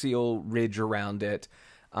axial ridge around it.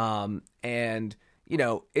 And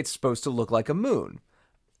it's supposed to look like a moon.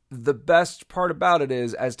 The best part about it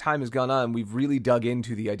is, as time has gone on, we've really dug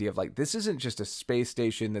into the idea of like, this isn't just a space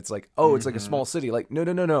station that's like, it's like a small city. Like,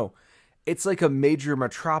 no. It's like a major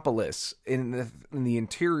metropolis in the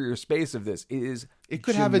interior space of this. It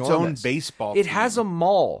could have its own baseball It team. has a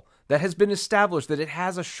mall that has been established, that it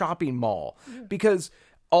has a shopping mall, because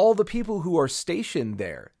all the people who are stationed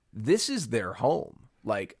there, this is their home.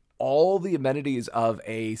 Like, all the amenities of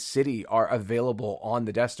a city are available on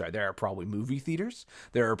the Death Star. There are probably movie theaters.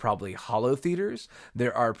 There are probably holo theaters.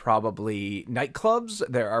 There are probably nightclubs.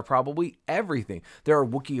 There are probably everything. There are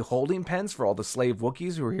Wookiee holding pens for all the slave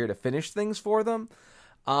Wookiees who are here to finish things for them.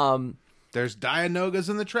 There's Dianogas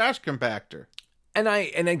in the trash compactor. And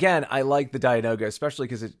again, I like the Dianoga, especially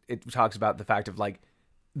because it talks about the fact of like,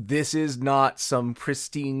 this is not some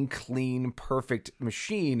pristine, clean, perfect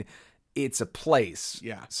machine. It's a place.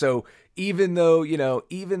 Yeah. So even though,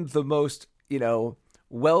 even the most,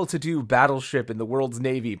 well-to-do battleship in the world's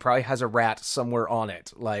Navy probably has a rat somewhere on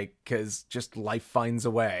it, like, because just life finds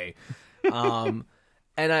a way. And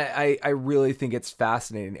I really think it's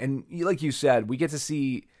fascinating. And like you said, we get to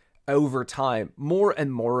see over time more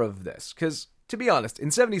and more of this. Because to be honest,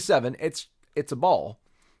 in 77, it's a ball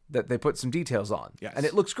that they put some details on. Yes. And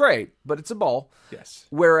it looks great, but it's a ball. Yes.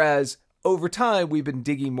 Whereas over time, we've been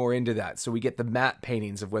digging more into that. So we get the matte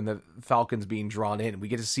paintings of when the Falcon's being drawn in. We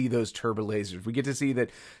get to see those turbo lasers. We get to see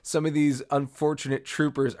that some of these unfortunate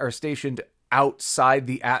troopers are stationed outside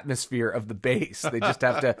the atmosphere of the base. They just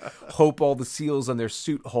have to hope all the seals on their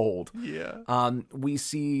suit hold. Yeah. We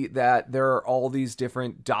see that there are all these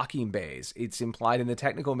different docking bays. It's implied in the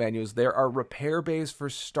technical manuals there are repair bays for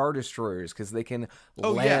Star Destroyers because they can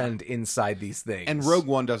land inside these things. And Rogue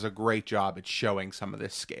One does a great job at showing some of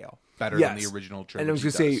this scale. Better than the original trilogy. And I was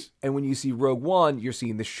going to say, and when you see Rogue One, you're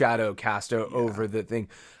seeing the shadow cast over the thing.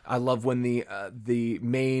 I love when the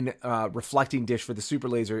main reflecting dish for the super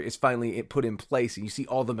laser is finally put in place, and you see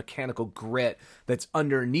all the mechanical grit that's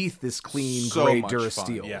underneath this clean gray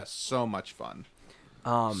Durasteel. Yes, so much fun.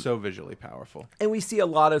 So visually powerful. And we see a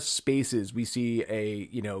lot of spaces. We see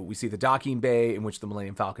we see the docking bay in which the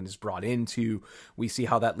Millennium Falcon is brought into. We see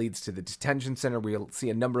how that leads to the detention center. We'll see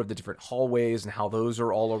a number of the different hallways and how those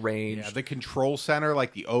are all arranged. Yeah, the control center,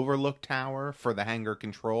 like the overlook tower for the hangar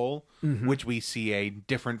control, which we see a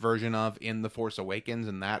different version of in The Force Awakens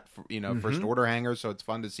and that, First Order hangar. So it's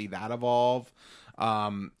fun to see that evolve.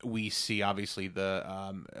 We see obviously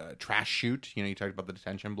the trash chute. You talked about the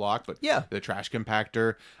detention block, but the trash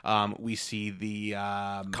compactor. We see the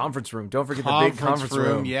conference room. Don't forget the big conference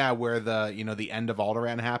room. Yeah, where the end of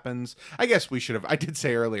Alderaan happens. I guess we should have. I did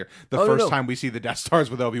say earlier the first time we see the Death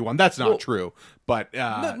Stars with Obi-Wan. That's not true, but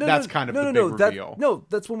that's kind of the big reveal.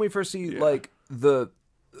 That's when we first see like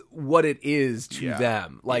what it is to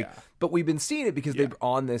them. But we've been seeing it because they're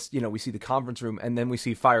on this, we see the conference room and then we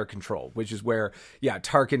see fire control, which is where,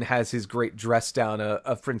 Tarkin has his great dress down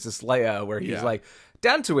of Princess Leia, where he's like,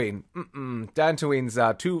 Dantooine,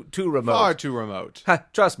 Dantooine's too remote. Far too remote.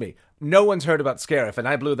 Trust me, no one's heard about Scarif, and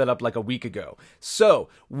I blew that up like a week ago. So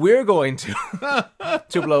we're going to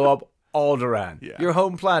to blow up Alderaan, your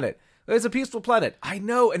home planet. It's a peaceful planet. I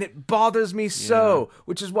know, and it bothers me so,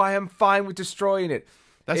 which is why I'm fine with destroying it.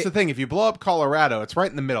 That's the thing. If you blow up Colorado, it's right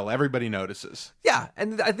in the middle. Everybody notices. Yeah,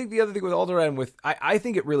 and I think the other thing with Alderaan, I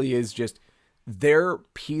think it really is just their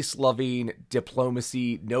peace-loving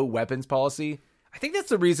diplomacy, no weapons policy. I think that's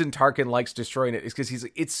the reason Tarkin likes destroying it, is because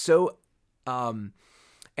it's so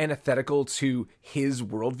antithetical to his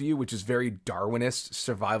worldview, which is very Darwinist,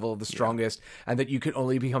 survival of the strongest, and that you can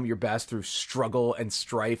only become your best through struggle and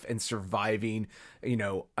strife and surviving,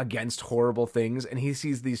 against horrible things. And he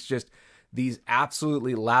sees these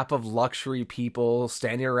absolutely lap of luxury people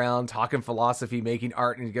standing around talking philosophy, making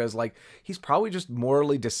art, and he goes like, he's probably just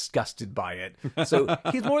morally disgusted by it. So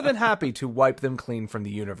he's more than happy to wipe them clean from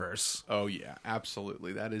the universe. Oh yeah,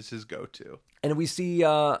 absolutely. That is his go-to. And we see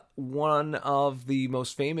one of the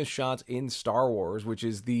most famous shots in Star Wars, which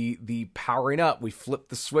is the powering up. We flip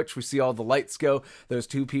the switch, we see all the lights go. Those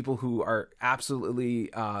two people who are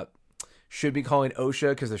absolutely should be calling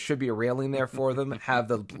OSHA, because there should be a railing there for them, have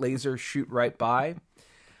the laser shoot right by.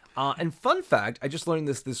 And fun fact, I just learned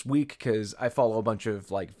this week because I follow a bunch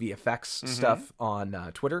of like VFX stuff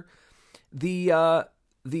on Twitter. The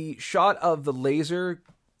shot of the laser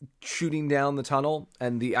shooting down the tunnel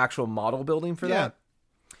and the actual model building for that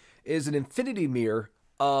is an infinity mirror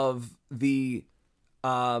of the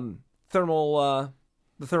thermal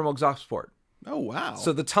exhaust port. Oh wow!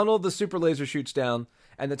 So the tunnel the super laser shoots down,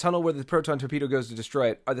 and the tunnel where the proton torpedo goes to destroy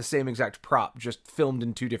it are the same exact prop, just filmed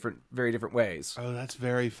in two very different ways. Oh, that's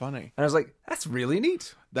very funny. And I was like, that's really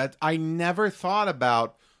neat. That I never thought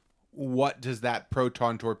about. What does that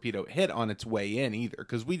proton torpedo hit on its way in either?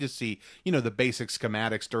 Because we just see, the basic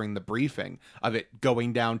schematics during the briefing of it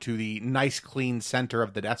going down to the nice, clean center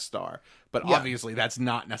of the Death Star. But obviously that's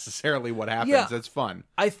not necessarily what happens. Yeah. It's fun.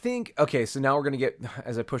 I think, okay, so now we're going to get,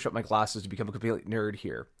 as I push up my glasses to become a complete nerd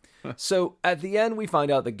here. So at the end, we find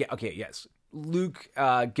out that, okay, yes, Luke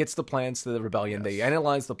gets the plans to the rebellion. Yes. They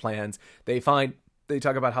analyze the plans. They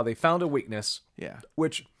talk about how they found a weakness. Yeah.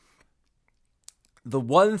 Which... the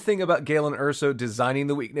one thing about Galen Erso designing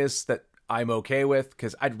the weakness that I'm okay with,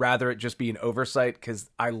 because I'd rather it just be an oversight,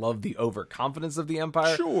 because I love the overconfidence of the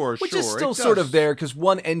Empire. Which is still sort of there, because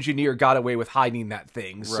one engineer got away with hiding that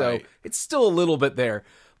thing. Right. So it's still a little bit there.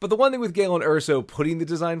 But the one thing with Galen Erso putting the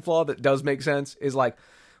design flaw that does make sense is like,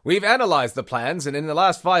 we've analyzed the plans and in the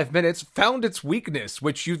last 5 minutes found its weakness,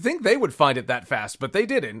 which you'd think they would find it that fast, but they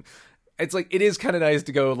didn't. It's like, it is kind of nice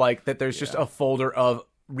to go like that there's just a folder of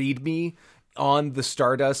README on the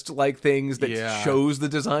Stardust like things that shows the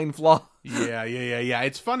design flaw. Yeah.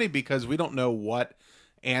 It's funny because we don't know what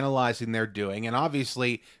analyzing they're doing, and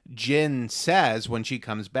obviously Jyn says when she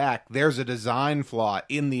comes back there's a design flaw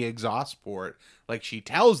in the exhaust port, like she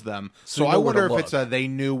tells them. So I wonder if it's a they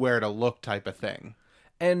knew where to look type of thing.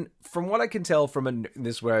 And from what I can tell from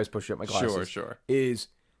this is where I was pushing up my glasses. Sure. Is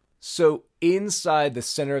so inside the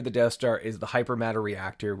center of the Death Star is the hypermatter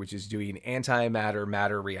reactor, which is doing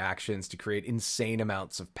antimatter-matter reactions to create insane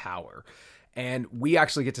amounts of power. And we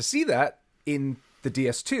actually get to see that in the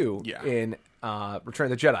DS2 in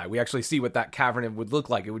Return of the Jedi. We actually see what that cavern would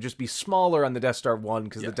look like. It would just be smaller on the Death Star 1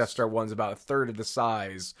 because the Death Star 1 is about a third of the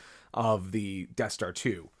size of the Death Star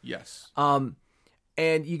 2. Yes.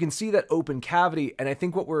 And you can see that open cavity, and I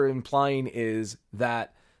think what we're implying is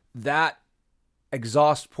that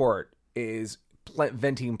exhaust port is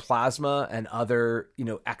venting plasma and other,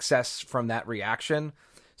 excess from that reaction.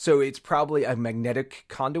 So it's probably a magnetic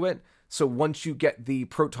conduit. So once you get the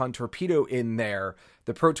proton torpedo in there,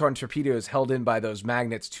 the proton torpedo is held in by those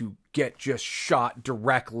magnets to get just shot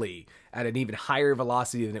directly at an even higher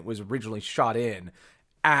velocity than it was originally shot in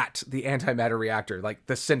at the antimatter reactor, like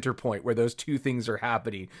the center point where those two things are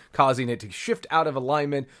happening, causing it to shift out of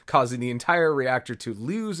alignment, causing the entire reactor to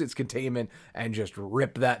lose its containment and just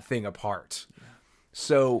rip that thing apart. Yeah.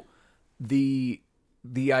 So the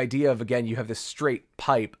idea of, again, you have this straight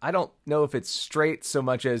pipe. I don't know if it's straight so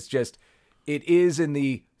much as just it is in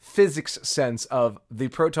the physics sense of the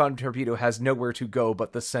proton torpedo has nowhere to go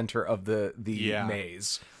but the center of the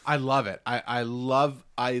maze. I love it. I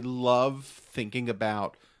love thinking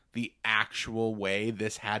about the actual way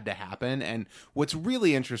this had to happen. And what's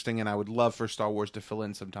really interesting, and I would love for Star Wars to fill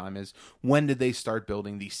in sometime, is when did they start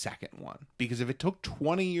building the second one? Because if it took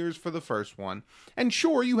 20 years for the first one, and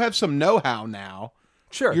sure, you have some know-how now,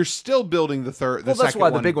 sure, you're still building the third. Well, that's why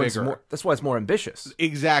the big one's more. That's why it's more ambitious.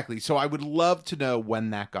 Exactly. So I would love to know when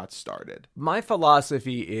that got started. My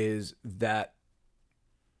philosophy is that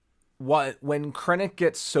when Krennic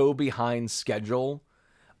gets so behind schedule,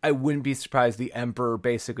 I wouldn't be surprised the Emperor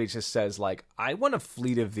basically just says, like, I want a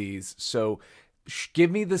fleet of these, so give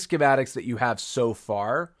me the schematics that you have so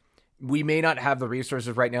far. We may not have the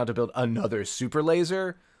resources right now to build another super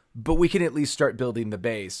laser, but we can at least start building the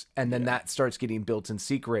base, and then that starts getting built in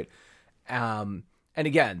secret. And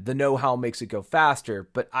again, the know-how makes it go faster,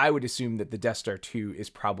 but I would assume that the Death Star 2 is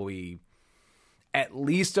probably, at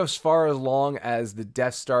least as far along as the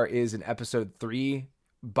Death Star is in Episode 3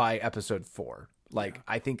 by Episode 4. Like,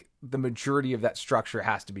 I think the majority of that structure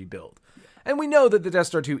has to be built. And we know that the Death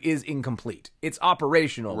Star 2 is incomplete. It's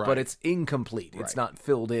operational, but it's incomplete. It's not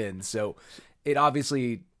filled in. So it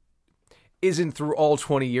obviously isn't through all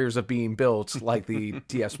 20 years of being built like the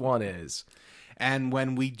DS1 is. And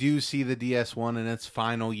when we do see the DS1 in its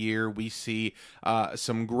final year, we see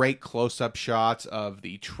some great close-up shots of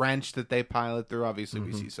the trench that they pilot through. Obviously,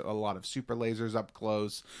 we see a lot of super lasers up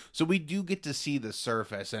close. So we do get to see the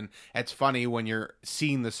surface. And it's funny, when you're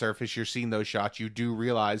seeing the surface, you're seeing those shots, you do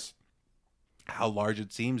realize how large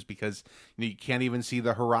it seems, because you can't even see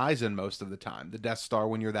the horizon most of the time. The Death Star,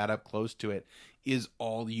 when you're that up close to it, is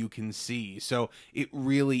all you can see. So it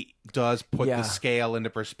really does put the scale into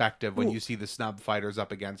perspective when you see the snub fighters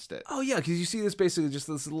up against it. Oh, yeah, because you see this basically just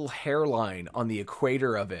this little hairline on the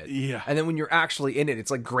equator of it. Yeah. And then when you're actually in it, it's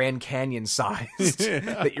like Grand Canyon sized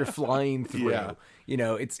that you're flying through. Yeah. You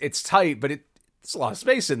know, it's tight, but it's a lot of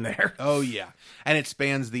space in there. Oh, yeah. And it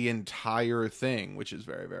spans the entire thing, which is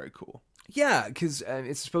very, very cool. Yeah, because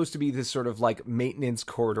it's supposed to be this sort of like maintenance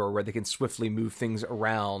corridor where they can swiftly move things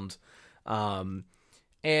around. And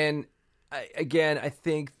I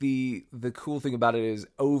think the cool thing about it is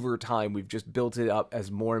over time we've just built it up as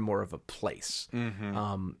more and more of a place.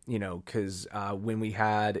 You know, because when we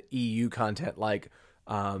had EU content like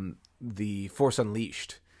the Force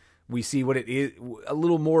Unleashed, we see what it is, a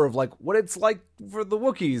little more of like what it's like for the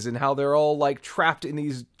Wookiees and how they're all like trapped in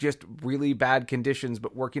these just really bad conditions,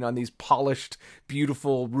 but working on these polished,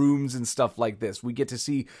 beautiful rooms and stuff like this. We get to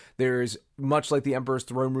see there's, much like the Emperor's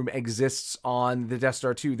throne room exists on the Death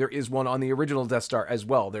Star 2, there is one on the original Death Star as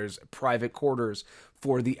well. There's private quarters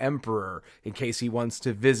for the Emperor in case he wants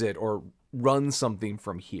to visit or run something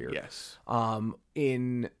from here. Yes.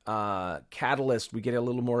 In Catalyst, we get a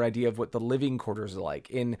little more idea of what the living quarters are like.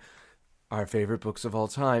 In our favorite books of all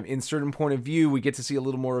time, in Certain Point of View, we get to see a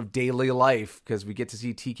little more of daily life, because we get to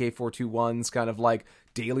see TK-421's kind of like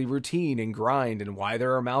daily routine and grind, and why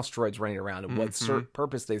there are mouse droids running around, and what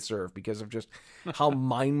purpose they serve, because of just how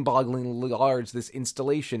mind-bogglingly large this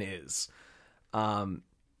installation is. And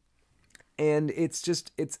it's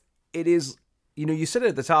just, it is, you know, you said it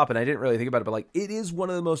at the top, and I didn't really think about it, but like, it is one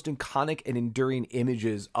of the most iconic and enduring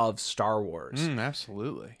images of Star Wars.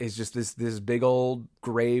 Absolutely. It's just this big old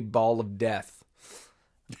gray ball of death.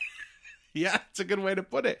 Yeah, it's a good way to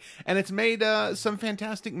put it. And it's made some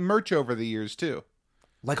fantastic merch over the years, too.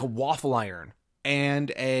 Like a waffle iron.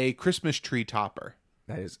 And a Christmas tree topper.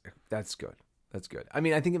 That's good. That's good. I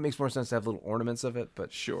mean, I think it makes more sense to have little ornaments of it,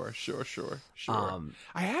 but Sure.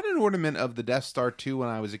 I had an ornament of the Death Star 2 when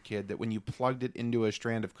I was a kid that when you plugged it into a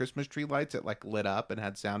strand of Christmas tree lights, it like lit up and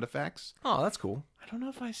had sound effects. Oh, that's cool. I don't know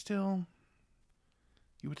if I still...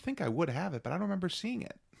 You would think I would have it, but I don't remember seeing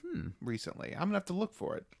it recently. I'm going to have to look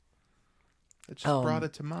for it. It just brought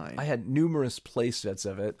it to mind. I had numerous play sets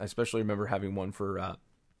of it. I especially remember having one for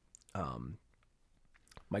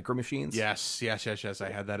Micro Machines. Yes. I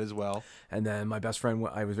had that as well. And then my best friend,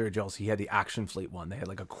 I was very jealous, he had the Action Fleet one. They had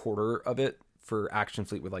like a quarter of it for Action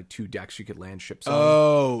Fleet with like 2 decks you could land ships on.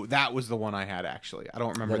 Oh, that was the one I had, actually. I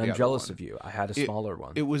don't remember then the I'm other jealous one. of you. I had a smaller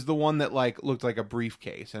one. It was the one that like looked like a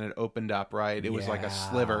briefcase and it opened up, right? It was like a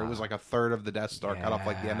sliver. It was like a third of the Death Star cut off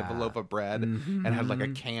like the end of a loaf of bread and had like a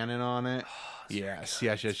cannon on it. Yes.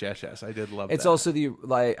 I did love It's that. also the,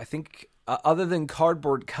 like, I think, other than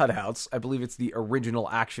cardboard cutouts, I believe it's the original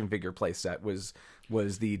action figure playset was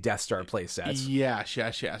the Death Star playset.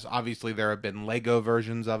 Yes. Obviously, there have been Lego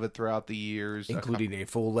versions of it throughout the years. Including a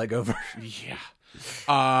full Lego version.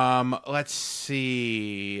 Yeah. Let's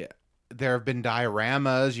see. There have been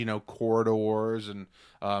dioramas, corridors and,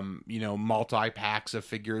 multi-packs of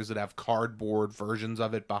figures that have cardboard versions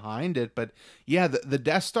of it behind it. But yeah, the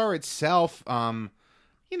Death Star itself, Hot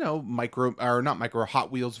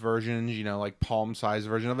Wheels versions, like palm-sized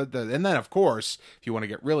version of it. And then, of course, if you want to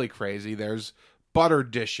get really crazy, there's butter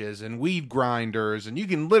dishes and weed grinders, and you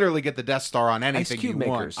can literally get the Death Star on anything you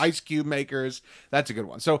want. Ice cube makers. That's a good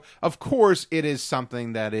one. So, of course, it is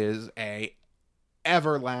something that is a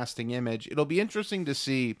everlasting image. It'll be interesting to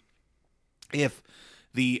see if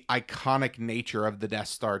the iconic nature of the Death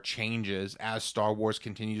Star changes as Star Wars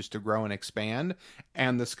continues to grow and expand,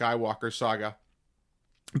 and the Skywalker saga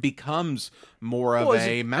becomes more of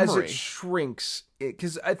a memory. As it shrinks,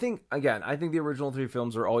 because I think the original 3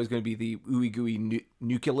 films are always going to be the ooey gooey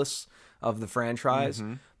nucleus of the franchise.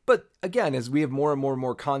 But again, as we have more and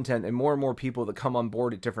more content and more people that come on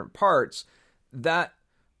board at different parts, that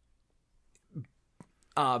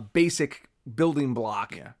basic building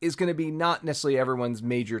block is going to be not necessarily everyone's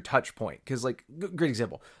major touch point. Because, like, great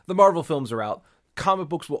example, the Marvel films are out. comic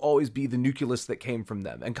books will always be the nucleus that came from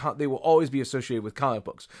them, and they will always be associated with comic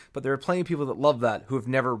books. But there are plenty of people that love that who have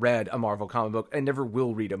never read a Marvel comic book and never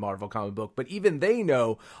will read a Marvel comic book. But even they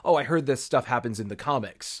know, oh, I heard this stuff happens in the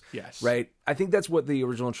comics. Yes. Right? I think that's what the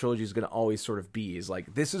original trilogy is going to always sort of be, is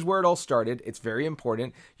like, this is where it all started. It's very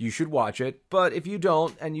important. You should watch it. But if you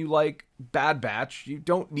don't, and you like Bad Batch, you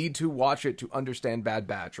don't need to watch it to understand Bad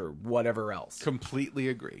Batch or whatever else. Completely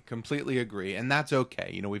agree. And that's okay.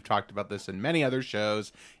 You know, we've talked about this in many other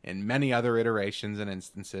shows, in many other iterations and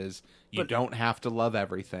instances. You don't have to love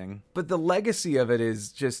everything. But the legacy of it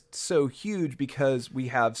is just so huge because we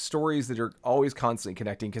have stories that are always constantly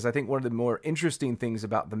connecting. Because I think one of the more interesting things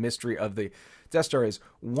about the mystery of the Death Star is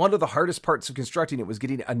one of the hardest parts of constructing it was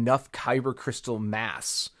getting enough kyber crystal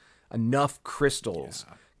mass, enough crystals.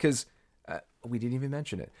 Because we didn't even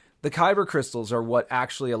mention it. The kyber crystals are what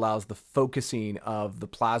actually allows the focusing of the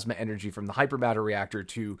plasma energy from the hypermatter reactor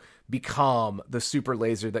to become the super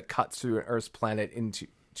laser that cuts through an Earth's planet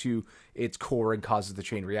into its core and causes the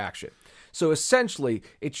chain reaction. So essentially,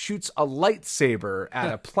 it shoots a lightsaber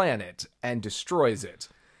at a planet and destroys it.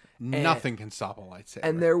 Nothing can stop a lightsaber.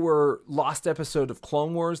 And there were lost episodes of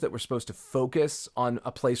Clone Wars that were supposed to focus on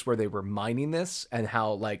a place where they were mining this, and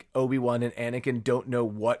how like Obi-Wan and Anakin don't know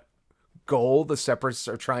what goal the Separatists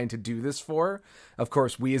are trying to do this for. Of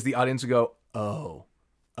course, we as the audience would go, oh,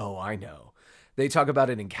 I know. They talk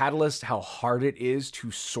about it in Catalyst, how hard it is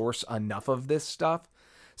to source enough of this stuff.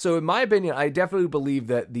 So in my opinion, I definitely believe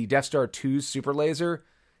that the Death Star 2's super laser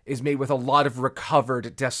is made with a lot of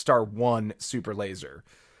recovered Death Star 1 super laser.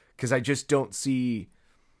 Because I just don't see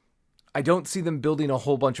them building a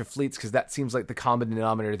whole bunch of fleets, because that seems like the common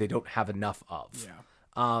denominator they don't have enough of.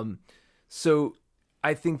 Yeah. So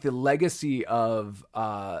I think the legacy of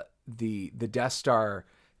the Death Star,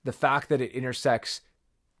 the fact that it intersects,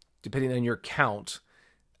 depending on your count,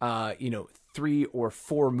 3 or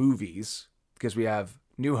 4 movies, because we have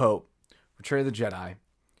New Hope, Return of the Jedi,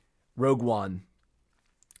 Rogue One,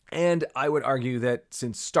 and I would argue that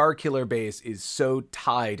since Starkiller Base is so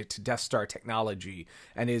tied to Death Star technology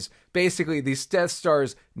and is basically the Death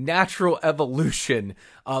Star's natural evolution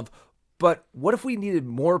of, but what if we needed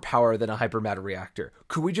more power than a hypermatter reactor?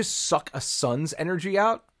 Could we just suck a sun's energy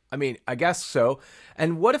out? I mean, I guess so.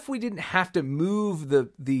 And what if we didn't have to move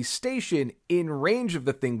the station in range of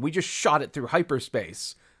the thing? We just shot it through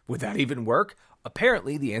hyperspace. Would that even work?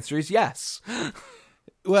 Apparently, the answer is yes.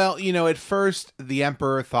 Well, at first, the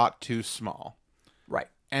Emperor thought too small. Right.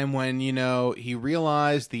 And when, he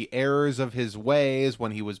realized the errors of his ways,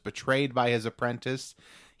 when he was betrayed by his apprentice,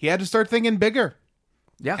 he had to start thinking bigger.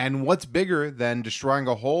 Yeah. And what's bigger than destroying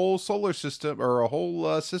a whole solar system or a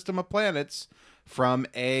whole system of planets from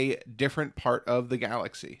a different part of the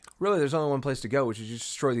galaxy? Really, there's only one place to go, which is just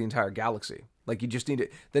destroy the entire galaxy. Like, you just need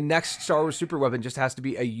it. The next Star Wars super weapon just has to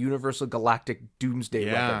be a universal galactic doomsday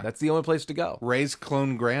weapon. That's the only place to go. Rey's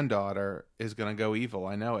clone granddaughter is going to go evil.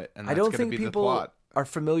 I know it. And that's I don't gonna think be the people plot. are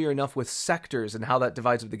familiar enough with sectors and how that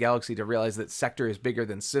divides up the galaxy to realize that sector is bigger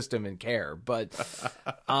than system and care. But,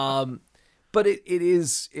 but it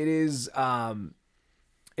is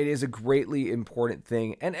a greatly important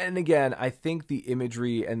thing. And again, I think the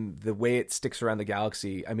imagery and the way it sticks around the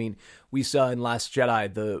galaxy, I mean, we saw in Last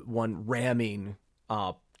Jedi, the one ramming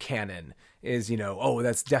cannon is,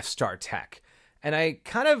 that's Death Star tech. And I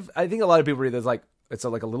think a lot of people read this like, it's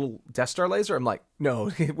like a little Death Star laser. I'm like,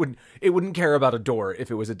 no, it wouldn't care about a door if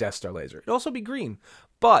it was a Death Star laser. It'd also be green.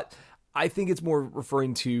 But I think it's more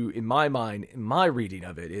referring to, in my mind, in my reading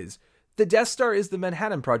of it, is the Death Star is the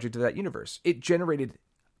Manhattan Project of that universe. It generated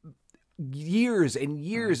years and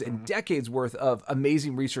years and decades worth of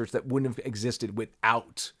amazing research that wouldn't have existed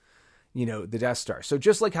without, the Death Star. So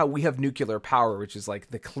just like how we have nuclear power, which is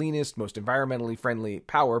like the cleanest, most environmentally friendly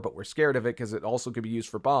power, but we're scared of it because it also could be used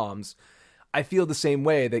for bombs. I feel the same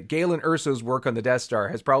way that Galen Erso's work on the Death Star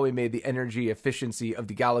has probably made the energy efficiency of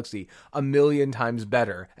the galaxy 1,000,000 times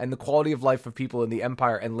better, and the quality of life of people in the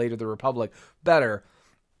Empire and later the Republic better.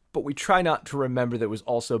 But we try not to remember that it was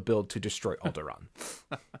also built to destroy Alderaan.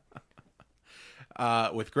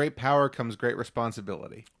 With great power comes great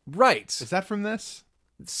responsibility. Right. Is that from this?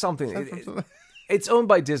 Something. It's owned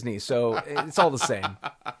by Disney, so it's all the same.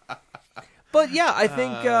 But yeah, I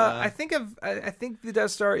think the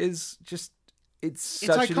Death Star is just it's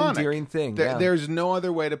such an endearing thing. There's no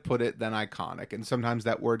other way to put it than iconic, and sometimes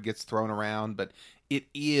that word gets thrown around, but it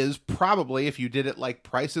is probably, if you did it like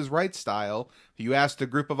Price is Right style, if you asked a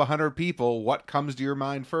group of 100 people what comes to your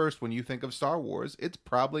mind first when you think of Star Wars, it's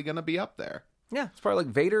probably going to be up there. Yeah, it's probably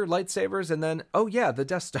like Vader, lightsabers, and then, the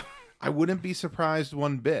Death Star. I wouldn't be surprised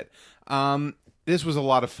one bit. This was a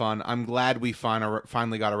lot of fun. I'm glad we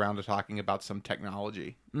finally got around to talking about some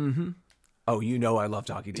technology. Oh, you know I love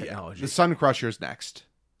talking technology. The Sun Crusher's next.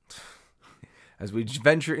 As we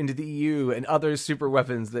venture into the EU and other super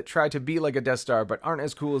weapons that try to be like a Death Star but aren't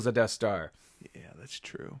as cool as a Death Star. Yeah, that's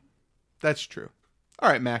true. That's true. All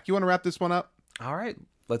right, Mac, you want to wrap this one up? All right,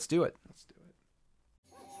 let's do it.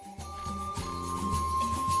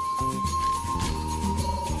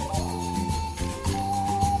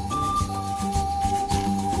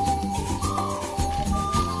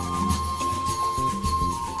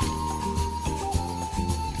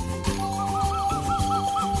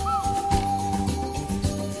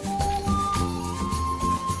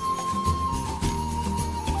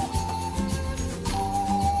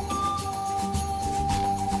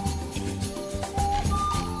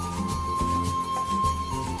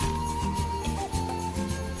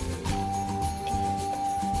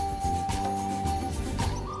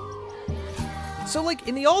 So, like,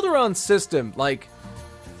 in the Alderaan system, like,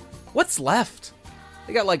 what's left?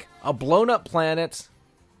 They got, like, a blown-up planet.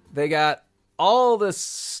 They got all this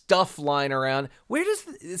stuff lying around. Where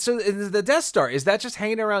does... So, the Death Star, is that just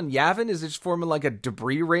hanging around Yavin? Is it just forming, like, a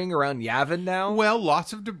debris ring around Yavin now? Well,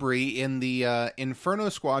 lots of debris in the Inferno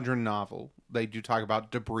Squadron novel. They do talk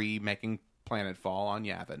about debris making planetfall on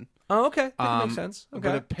Yavin. Oh, okay. That makes sense. Okay.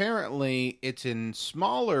 But apparently it's in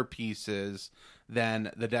smaller pieces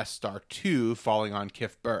than the Death Star 2 falling on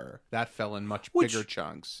Kif Bur. That fell in much bigger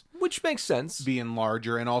chunks. Which makes sense. Being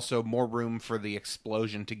larger and also more room for the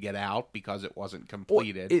explosion to get out because it wasn't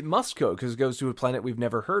completed. Well, it must go because it goes to a planet we've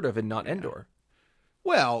never heard of and not Endor.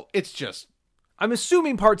 Well, it's just... I'm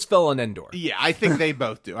assuming parts fell on Endor. Yeah, I think they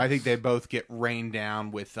both do. I think they both get rained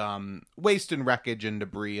down with waste and wreckage and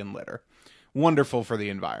debris and litter. Wonderful for the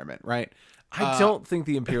environment, right? I don't think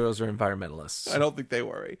the Imperials are environmentalists. I don't think they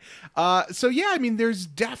worry. So yeah, I mean, there's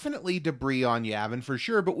definitely debris on Yavin for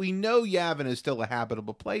sure, but we know Yavin is still a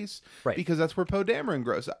habitable place, right? Because that's where Poe Dameron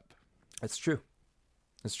grows up. That's true.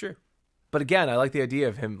 That's true. But again, I like the idea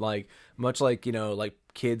of him, like, much like, you know, like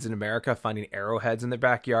kids in America finding arrowheads in their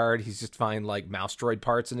backyard. He's just finding, like, mouse droid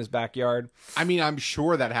parts in his backyard. I mean, I'm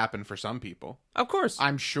sure that happened for some people. Of course.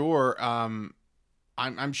 I'm sure...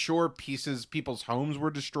 I'm sure people's homes were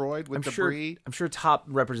destroyed with debris. I'm sure top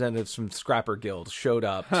representatives from Scrapper Guild showed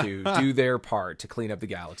up to do their part to clean up the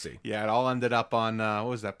galaxy. Yeah, it all ended up on, what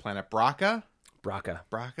was that planet? Braca?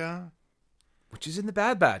 Braca. Which is in the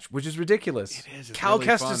Bad Batch, which is ridiculous. It is. It's Cal really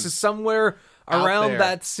Kestis fun. is somewhere around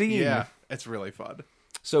that scene. Yeah, it's really fun.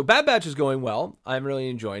 So Bad Batch is going well. I'm really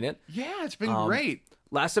enjoying it. Yeah, it's been great.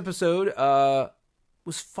 Last episode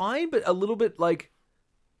was fine, but a little bit like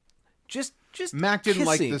just Mac didn't kissing.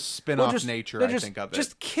 like the spin-off nature, I think, of it.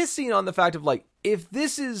 Just kissing on the fact of, like, if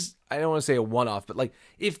this is, I don't want to say a one-off, but, like,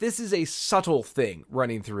 if this is a subtle thing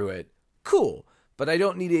running through it, cool. But I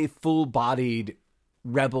don't need a full-bodied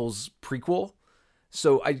Rebels prequel.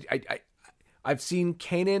 So I've seen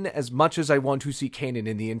Kanan as much as I want to see Kanan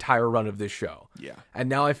in the entire run of this show. Yeah. And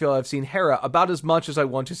now I feel I've seen Hera about as much as I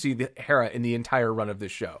want to see Hera in the entire run of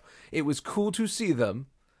this show. It was cool to see them,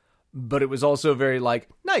 but it was also very, like,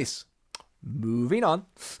 nice. Moving on.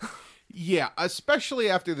 Yeah, especially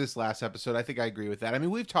after this last episode, I think I agree with that. I mean,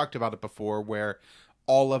 we've talked about it before where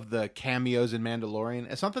all of the cameos in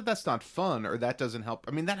Mandalorian, it's not that that's not fun or that doesn't help.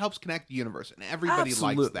 I mean, that helps connect the universe and everybody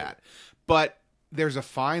likes that. But there's a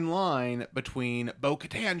fine line between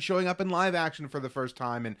Bo-Katan showing up in live action for the first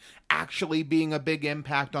time and actually being a big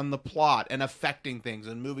impact on the plot and affecting things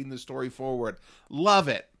and moving the story forward. Love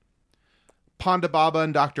it. Ponda Baba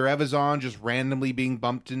and Dr. Evazan just randomly being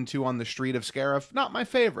bumped into on the street of Scarif, not my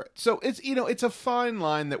favorite. So it's, you know, it's a fine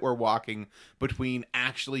line that we're walking between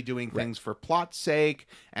actually doing things for plot's sake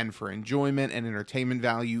and for enjoyment and entertainment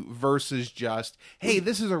value versus just, hey,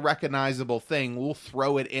 this is a recognizable thing. We'll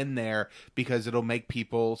throw it in there because it'll make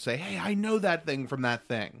people say, hey, I know that thing from that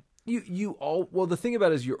thing. Well, the thing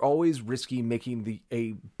about it is you're always risky making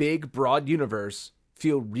a big, broad universe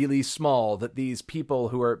feel really small, that these people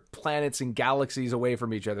who are planets and galaxies away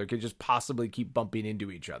from each other could just possibly keep bumping into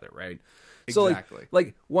each other, right? Exactly. So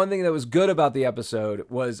like one thing that was good about the episode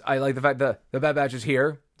was I like the fact that the Bad Batch is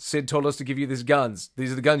here. Sid told us to give you these guns.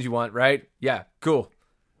 These are the guns you want, right? Yeah, cool.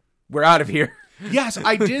 We're out of here. Yes,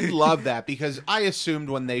 I did love that because I assumed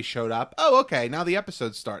when they showed up, oh, okay, now the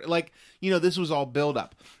episode started. Like, you know, this was all build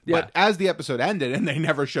up. Yeah. But as the episode ended and they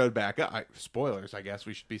never showed back up, spoilers, I guess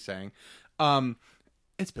we should be saying,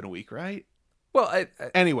 it's been a week, right? Well,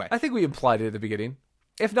 anyway, I think we implied it at the beginning.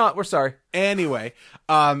 If not, we're sorry. Anyway,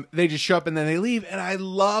 they just show up and then they leave. And I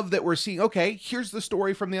love that we're seeing, okay, here's the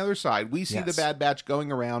story from the other side. We see the Bad Batch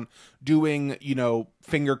going around doing,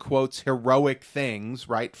 finger quotes, heroic things,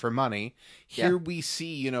 right, for money. Here we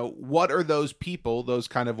see, what are those people, those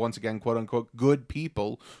kind of, once again, quote unquote, good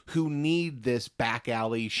people who need this back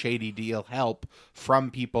alley, shady deal help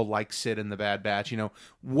from people like Sid and the Bad Batch.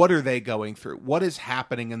 What are they going through? What is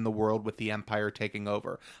happening in the world with the Empire taking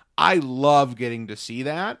over? I love getting to see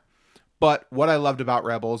that, but what I loved about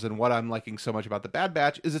Rebels and what I'm liking so much about The Bad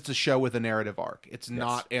Batch is it's a show with a narrative arc. It's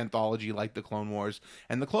not anthology like The Clone Wars,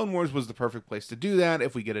 and The Clone Wars was the perfect place to do that.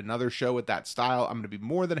 If we get another show with that style, I'm going to be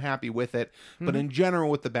more than happy with it. But in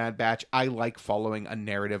general with The Bad Batch, I like following a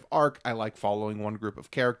narrative arc. I like following one group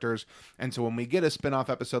of characters, and so when we get a spin-off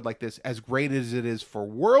episode like this, as great as it is for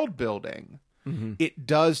world building, it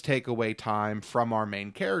does take away time from our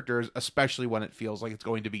main characters, especially when it feels like it's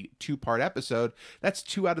going to be a 2-part episode. That's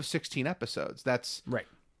 2 out of 16 episodes. That's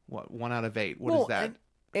what, 1 out of 8. What is that?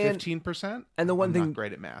 15%? And the one I'm thing, not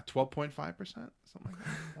great at math. 12.5%? Something like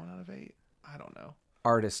that. 1 out of 8. I don't know.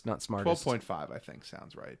 Artist, not smartest. 12.5, I think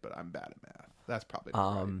sounds right, but I'm bad at math. That's probably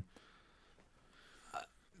not right.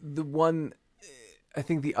 The one, I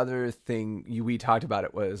think the other thing we talked about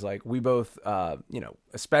it was like we both,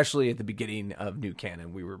 especially at the beginning of new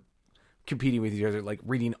canon, we were competing with each other, like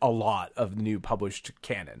reading a lot of the new published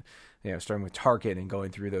canon, starting with Tarkin and going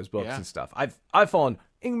through those books and stuff. I've fallen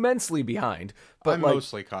immensely behind, but I'm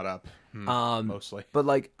mostly caught up. Mostly, but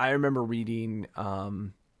like I remember reading,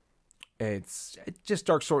 it's just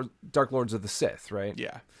Dark Lords of the Sith, right?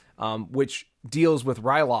 Yeah. Which deals with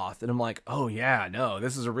Ryloth, and I'm like, oh yeah, no,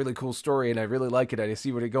 this is a really cool story, and I really like it. I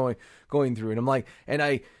see what it's going through, and I'm like, and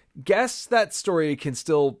I guess that story can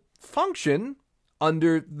still function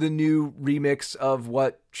under the new remix of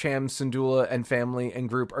what Cham Syndulla and family and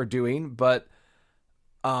group are doing, but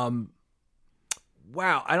wow,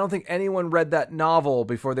 I don't think anyone read that novel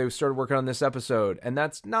before they started working on this episode, and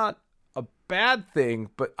that's not a bad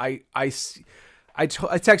thing. But I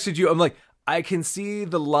texted you, I'm like, I can see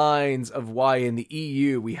the lines of why in the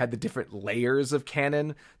EU we had the different layers of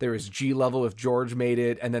canon. There was G level if George made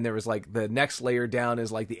it, and then there was like the next layer down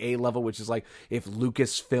is like the A level, which is like if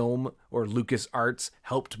Lucasfilm or LucasArts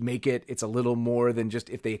helped make it, it's a little more than just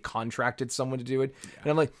if they contracted someone to do it. Yeah. And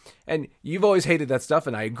I'm like, and you've always hated that stuff,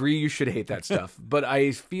 and I agree you should hate that stuff, but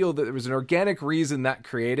I feel that there was an organic reason that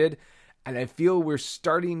created, and I feel we're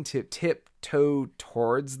starting to tiptoe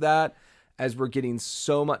towards that. As we're getting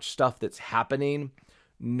so much stuff that's happening,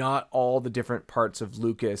 not all the different parts of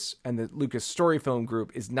Lucas and the Lucas Story Film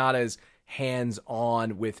Group is not as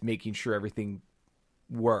hands-on with making sure everything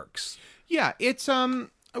works. Yeah, it's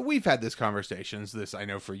we've had this conversations. This I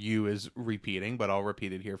know for you is repeating, but I'll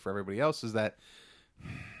repeat it here for everybody else. Is that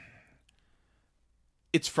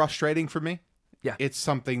it's frustrating for me. Yeah, it's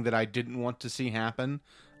something that I didn't want to see happen.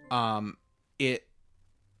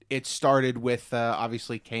 It started with,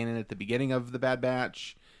 obviously, Kanan at the beginning of The Bad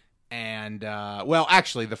Batch. And,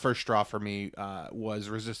 actually, the first straw for me was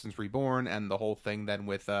Resistance Reborn and the whole thing then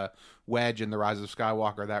with Wedge and The Rise of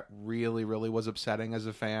Skywalker. That really, really was upsetting as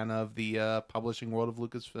a fan of the publishing world of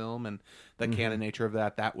Lucasfilm and the canon nature of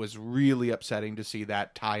that. That was really upsetting to see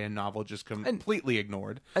that tie-in novel just completely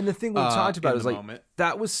ignored. And the thing we talked about is, like,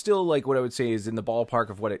 that was still, like, what I would say is in the ballpark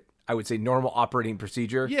of what I would say normal operating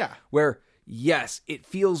procedure. Yeah. Where... yes, it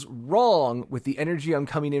feels wrong with the energy I'm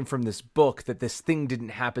coming in from this book that this thing didn't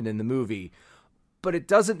happen in the movie, but it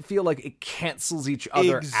doesn't feel like it cancels each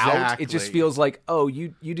other out. It just feels like, oh,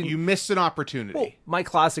 you didn't... you missed an opportunity. Well, my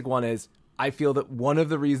classic one is, I feel that one of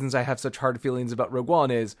the reasons I have such hard feelings about Rogue One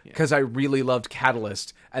is because I really loved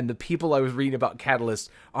Catalyst, and the people I was reading about Catalyst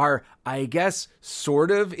are, I guess, sort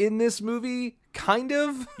of in this movie, kind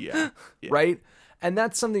of, right? And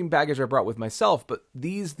that's something baggage I brought with myself, but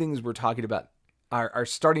these things we're talking about are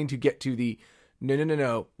starting to get to the,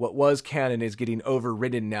 no, what was canon is getting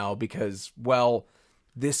overridden now because, well,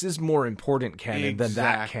 this is more important canon than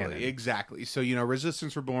that canon. Exactly. So,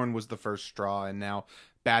 Resistance Reborn was the first straw, and now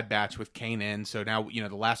Bad Batch with Kanan. So now,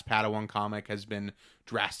 the last Padawan comic has been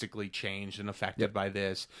drastically changed and affected by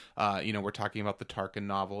this. We're talking about the Tarkin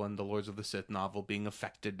novel and the Lords of the Sith novel being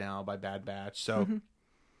affected now by Bad Batch. So...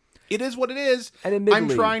 it is what it is. And I'm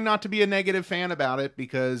trying not to be a negative fan about it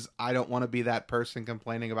because I don't want to be that person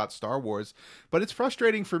complaining about Star Wars. But it's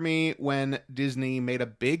frustrating for me when Disney made a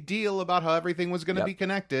big deal about how everything was going to be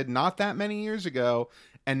connected not that many years ago.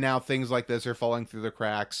 And now things like this are falling through the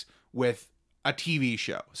cracks with a TV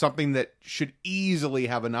show. Something that should easily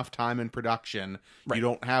have enough time in production. Right. You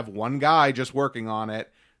don't have one guy just working on it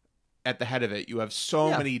at the head of it. You have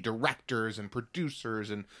so many directors and producers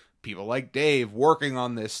and people like Dave working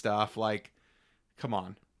on this stuff. Like, come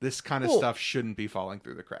on. This kind of stuff shouldn't be falling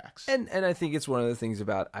through the cracks. And I think it's one of the things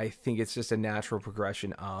about, I think it's just a natural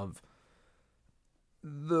progression of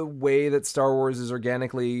the way that Star Wars is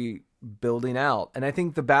organically building out. And I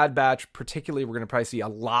think the Bad Batch, particularly, we're going to probably see a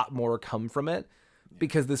lot more come from it,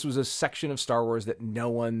 because this was a section of Star Wars that no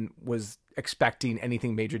one was expecting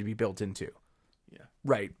anything major to be built into. Yeah.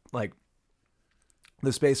 Right. Like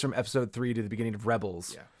the space from episode 3 to the beginning of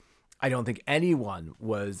Rebels. Yeah. I don't think anyone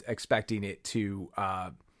was expecting it to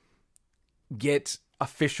get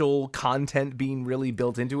official content being really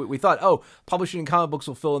built into it. We thought, oh, publishing comic books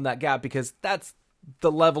will fill in that gap because that's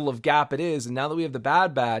the level of gap it is. And now that we have the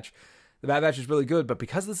Bad Batch is really good. But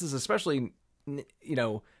because this is especially, you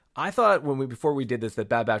know, I thought before we did this, that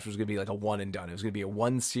Bad Batch was going to be like a one and done. It was going to be a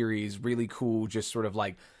one series, really cool, just sort of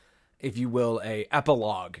like, if you will, a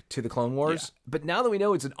epilogue to the Clone Wars. Yeah. But now that we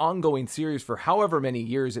know it's an ongoing series for however many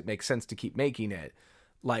years it makes sense to keep making it,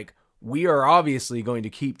 like, we are obviously going to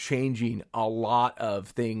keep changing a lot of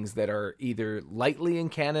things that are either lightly in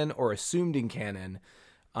canon or assumed in canon.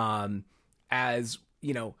 As,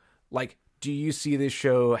 you know, like, do you see this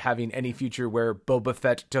show having any future where Boba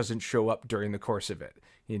Fett doesn't show up during the course of it?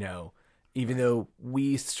 You know, even though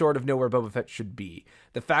we sort of know where Boba Fett should be.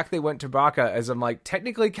 The fact they went to Baca, as I'm like,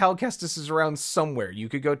 technically Cal Kestis is around somewhere. You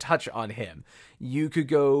could go touch on him. You could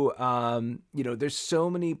go, you know, there's so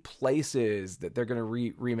many places that they're going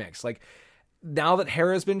to remix. Like, now that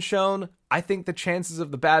Hera's been shown, I think the chances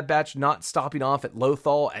of the Bad Batch not stopping off at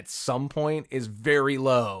Lothal at some point is very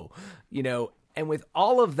low. You know, and with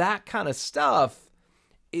all of that kind of stuff,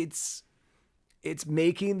 it's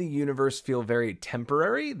making the universe feel very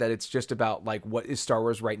temporary, that it's just about like, what is Star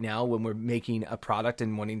Wars right now when we're making a product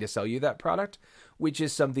and wanting to sell you that product, which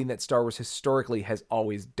is something that Star Wars historically has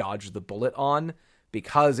always dodged the bullet on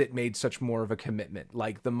because it made such more of a commitment,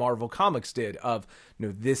 like the Marvel Comics did of,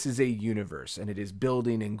 no, this is a universe and it is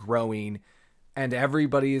building and growing and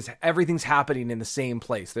everything's happening in the same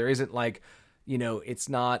place. There isn't like, you know, it's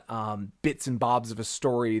not bits and bobs of a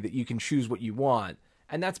story that you can choose what you want.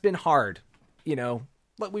 And that's been hard. You know,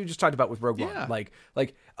 like we just talked about with Rogue One,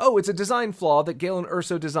 like, oh, it's a design flaw that Galen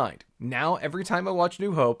Erso designed. Now, every time I watch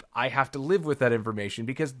New Hope, I have to live with that information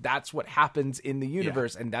because that's what happens in the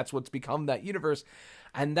universe, and that's what's become that universe,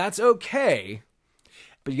 and that's okay.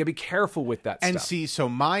 But you gotta be careful with that and stuff. See, so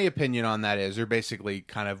my opinion on that is, or basically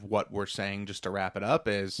kind of what we're saying, just to wrap it up,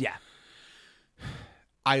 is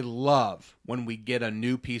I love when we get a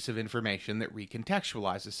new piece of information that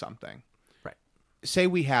recontextualizes something. Say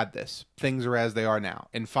we had this, things are as they are now,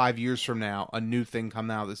 and 5 years from now, a new thing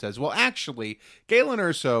comes out that says, well, actually, Galen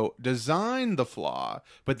Erso designed the flaw,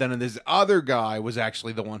 but then this other guy was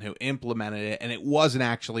actually the one who implemented it, and it wasn't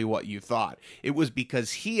actually what you thought. It was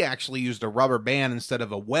because he actually used a rubber band instead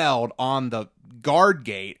of a weld on the guard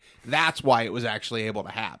gate. That's why it was actually able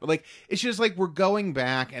to happen. Like, it's just like we're going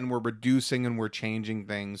back and we're reducing and we're changing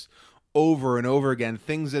things over and over again,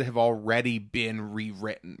 things that have already been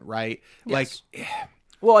rewritten, right? Yes. Like,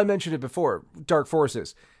 well, I mentioned it before, Dark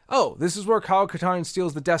Forces. Oh, this is where Kyle Katarn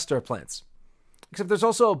steals the Death Star plans. Except there's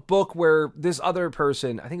also a book where this other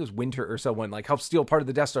person, I think it was Winter or someone, like helped steal part of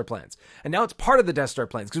the Death Star plans. And now it's part of the Death Star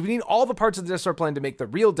plans because we need all the parts of the Death Star plan to make the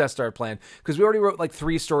real Death Star plan, because we already wrote like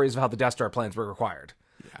 3 stories of how the Death Star plans were required.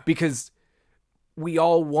 Yeah. Because we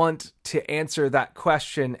all want to answer that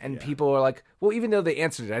question, and people are like, well, even though they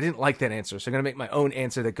answered it, I didn't like that answer, so I'm going to make my own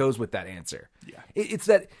answer that goes with that answer. Yeah. It's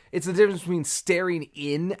the difference between staring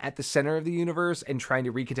in at the center of the universe and trying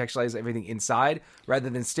to recontextualize everything inside, rather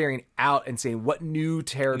than staring out and saying, what new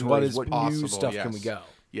territories, what new stuff can we go?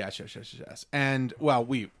 Yes. And, well,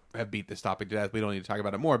 we have beat this topic to death. We don't need to talk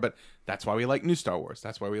about it more, but that's why we like new Star Wars.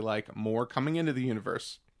 That's why we like more coming into the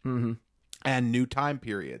universe. Mm-hmm. And new time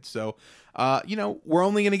periods. So, you know, we're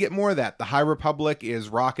only going to get more of that. The High Republic is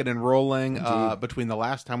rocking and rolling between the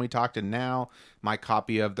last time we talked and now. My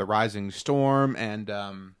copy of The Rising Storm and,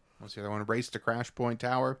 what's the other one? Race to Crash Point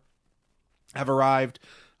Tower have arrived.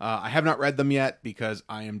 I have not read them yet because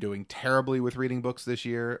I am doing terribly with reading books this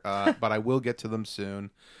year, but I will get to them soon.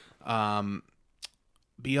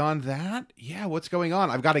 Beyond that, what's going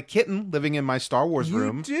on? I've got a kitten living in my Star Wars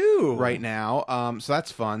room. You do? Right now. So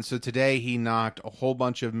that's fun. So today he knocked a whole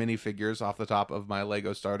bunch of minifigures off the top of my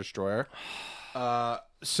Lego Star Destroyer.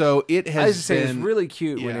 So it has I was saying, it's really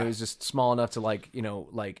cute when it was just small enough to, like, you know,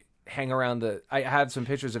 like hang around I had some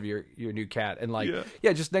pictures of your new cat, and like,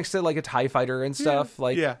 just next to like a TIE fighter and stuff.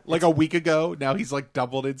 Like a week ago. Now he's like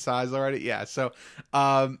doubled in size already. Yeah. So,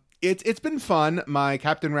 It's been fun. My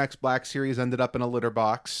Captain Rex Black series ended up in a litter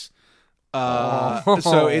box.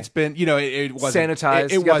 So it's been, it wasn't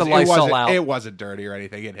Sanitized. It Got the Lysol out. It wasn't dirty or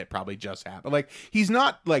anything. It had probably just happened. Like, he's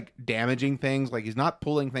not like damaging things. Like, he's not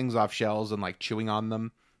pulling things off shelves and like chewing on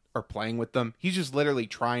them or playing with them. He's just literally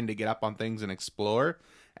trying to get up on things and explore.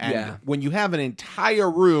 And when you have an entire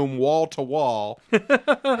room wall to wall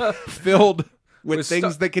filled with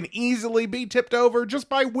things that can easily be tipped over just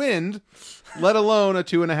by wind, let alone a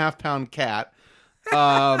 2.5-pound cat,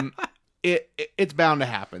 it's bound to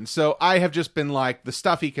happen. So I have just been like, the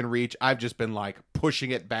stuff he can reach, I've just been like pushing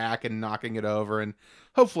it back and knocking it over, and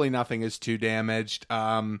hopefully nothing is too damaged.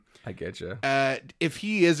 I get you. If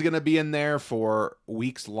he is going to be in there for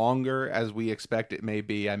weeks longer, as we expect it may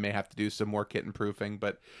be, I may have to do some more kitten proofing.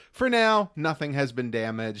 But for now, nothing has been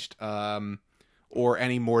damaged, or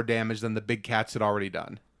any more damage than the big cats had already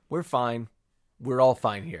done. We're fine. We're all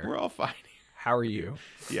fine here. We're all fine. How are you?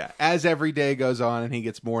 Yeah, as every day goes on and he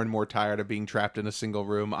gets more and more tired of being trapped in a single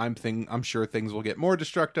room, I'm sure things will get more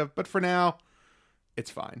destructive, but for now,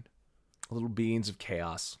 it's fine. Little beings of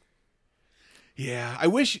chaos. Yeah, I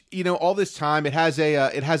wish, all this time it has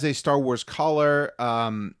a Star Wars collar.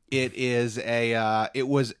 We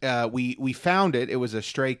found it. It was a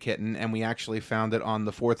stray kitten, and we actually found it on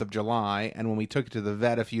the 4th of July. And when we took it to the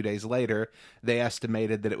vet a few days later, they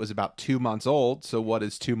estimated that it was about 2 months old. So what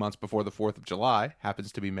is 2 months before the 4th of July?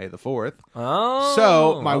 Happens to be May the 4th. Oh,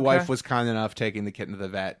 so my wife was kind enough taking the kitten to the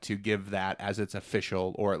vet to give that as its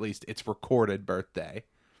official, or at least its recorded birthday.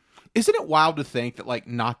 Isn't it wild to think that, like,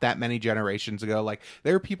 not that many generations ago, like,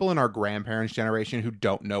 there are people in our grandparents' generation who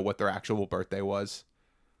don't know what their actual birthday was?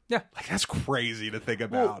 Yeah. Like, that's crazy to think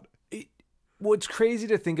about. Well, it's crazy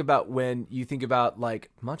to think about when you think about,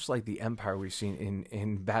 like, much like the Empire we've seen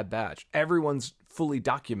in Bad Batch. Everyone's fully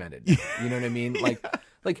documented. You know what I mean? Like,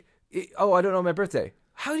 I don't know my birthday.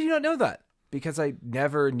 How do you not know that? Because I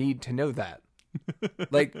never need to know that.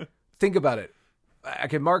 Like, think about it. I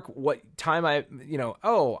can mark what time I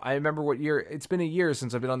remember what year. It's been a year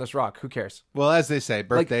since I've been on this rock. Who cares? Well, as they say,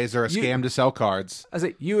 birthdays are a scam to sell cards. I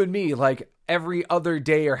say, you and me, like, every other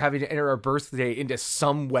day are having to enter our birthday into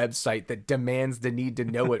some website that demands the need to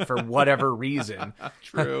know it for whatever reason.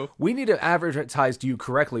 True. We need to advertise to you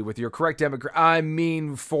correctly with your correct demographic. I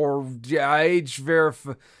mean, for age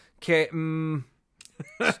verification.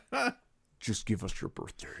 Just give us your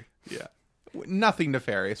birthday. Yeah. Nothing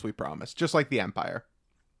nefarious, we promise. Just like the Empire.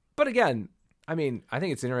 But again, I mean, I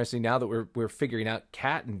think it's interesting now that we're figuring out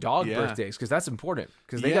cat and dog birthdays, because that's important,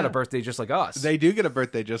 because they got a birthday just like us. They do get a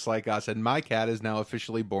birthday just like us, and my cat is now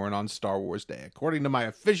officially born on Star Wars Day, according to my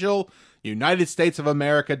official United States of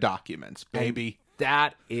America documents, baby. And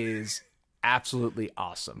that is absolutely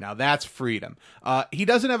awesome. Now that's freedom. He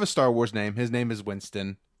doesn't have a Star Wars name. His name is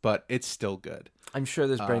Winston, but it's still good. I'm sure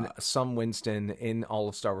there's been some Winston in all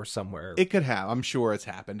of Star Wars somewhere. It could have. I'm sure it's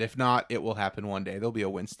happened. If not, it will happen one day. There'll be a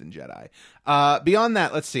Winston Jedi. Beyond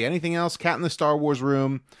that, let's see. Anything else? Cat in the Star Wars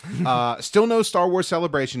room. Still no Star Wars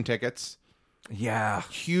Celebration tickets. Yeah.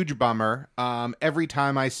 Huge bummer. Every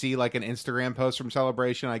time I see like an Instagram post from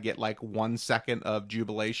Celebration, I get like 1 second of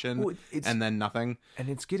jubilation and then nothing. And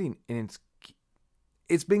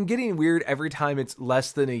it's been getting weird every time it's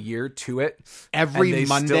less than a year to it. Every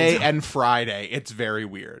Monday and Friday, it's very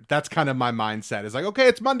weird. That's kind of my mindset. It's like, okay,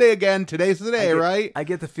 it's Monday again. Today's the day, right? I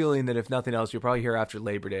get the feeling that if nothing else, you'll probably hear after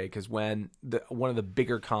Labor Day, because when one of the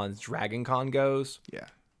bigger cons, Dragon Con, goes,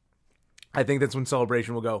 I think that's when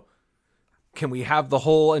Celebration will go, can we have the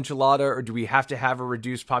whole enchilada, or do we have to have a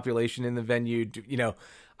reduced population in the venue?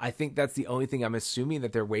 I think that's the only thing I'm assuming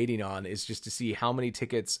that they're waiting on, is just to see how many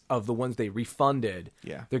tickets of the ones they refunded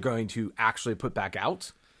they're going to actually put back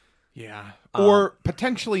out. Yeah. Or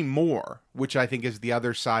potentially more, which I think is the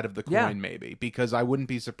other side of the coin, maybe, because I wouldn't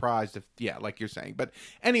be surprised if, like you're saying. But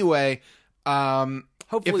anyway, hopefully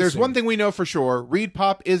if there's one thing we know for sure,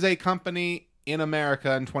 ReedPop is a company in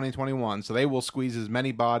America in 2021, so they will squeeze as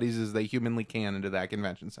many bodies as they humanly can into that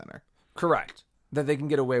convention center. Correct. That they can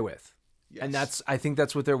get away with. Yes. And I think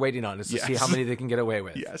that's what they're waiting on, is to see how many they can get away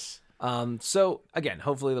with. Yes. So again,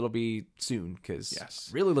 hopefully that'll be soon, because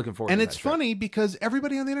really looking forward to that. And it's funny because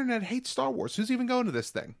everybody on the internet hates Star Wars. Who's even going to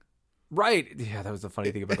this thing? Right. Yeah, that was the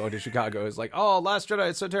funny thing about going to Chicago. It's like, oh, Last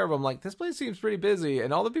Jedi is so terrible. I'm like, this place seems pretty busy.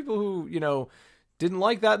 And all the people who, didn't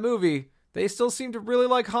like that movie, they still seem to really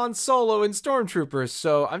like Han Solo and Stormtroopers.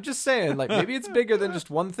 So I'm just saying, like, maybe it's bigger than just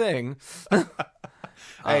one thing.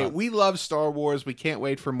 Hey, we love Star Wars. We can't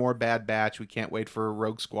wait for more Bad Batch. We can't wait for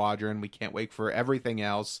Rogue Squadron. We can't wait for everything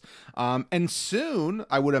else. And soon,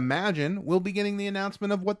 I would imagine, we'll be getting the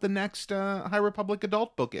announcement of what the next High Republic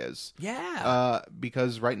adult book is. Yeah.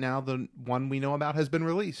 Because right now, the one we know about has been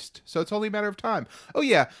released. So it's only a matter of time. Oh,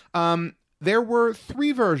 yeah. there were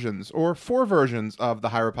 3 versions or 4 versions of The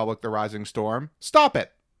High Republic: The Rising Storm. Stop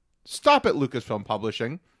it. Stop it, Lucasfilm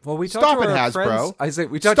Publishing. Well, we Stop talked to it, our Hasbro. friends.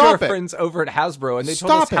 We talked to our friends over at Hasbro, and they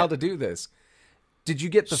told us Stop how it. to do this. Did you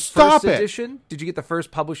get the Stop first it. edition? Did you get the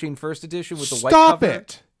first publishing first edition with the white Stop cover?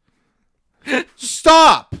 it.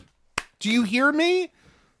 Stop. Do you hear me?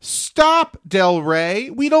 Stop, Del Rey.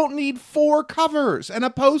 We don't need 4 covers and a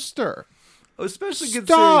poster. Especially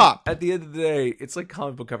considering Stop. at the end of the day, it's like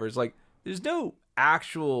comic book covers. Like, there's no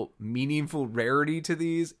actual meaningful rarity to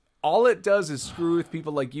these. All it does is screw with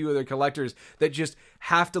people like you, other collectors, that just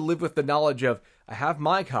have to live with the knowledge of, I have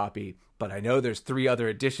my copy, but I know there's 3 other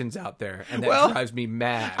editions out there, and that drives me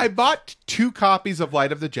mad. I bought 2 copies of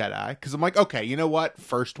Light of the Jedi because I'm like, okay, you know what?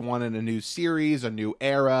 First one in a new series, a new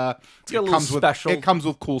era. It's got a little special. It comes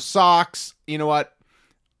with cool socks. You know what?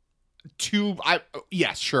 2.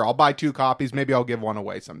 Yes, sure. I'll buy 2 copies. Maybe I'll give one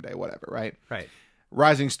away someday. Whatever. Right. Right.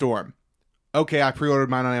 Rising Storm. Okay, I pre-ordered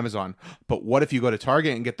mine on Amazon. But what if you go to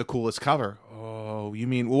Target and get the coolest cover? Oh, you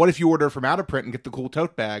mean, well, what if you order from Out of Print and get the cool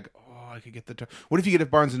tote bag? Oh, I could get the... What if you get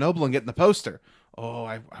at Barnes & Noble and get the poster? Oh,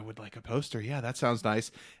 I would like a poster. Yeah, that sounds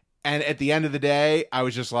nice. And at the end of the day, I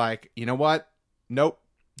was just like, you know what? Nope.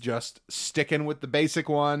 Just sticking with the basic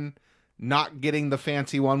one, not getting the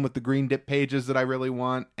fancy one with the green dip pages that I really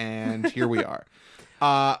want, and here we are.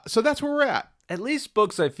 So that's where we're at. At least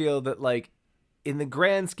books, I feel that, like, in the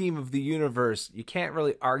grand scheme of the universe, you can't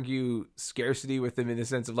really argue scarcity with them in the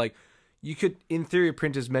sense of, like, you could, in theory,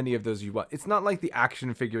 print as many of those as you want. It's not like the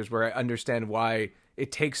action figures where I understand why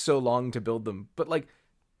it takes so long to build them. But, like,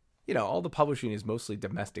 you know, all the publishing is mostly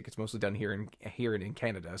domestic. It's mostly done here and in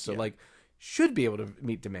Canada. So, like, should be able to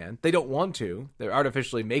meet demand. They don't want to. They're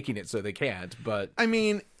artificially making it so they can't, but... I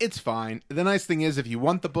mean, it's fine. The nice thing is, if you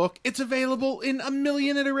want the book, it's available in a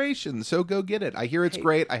million iterations, so go get it. I hear it's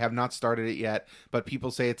great. I have not started it yet, but people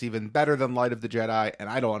say it's even better than Light of the Jedi, and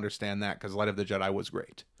I don't understand that, because Light of the Jedi was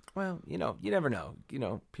great. Well, you know, you never know. You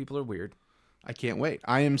know, people are weird. I can't wait.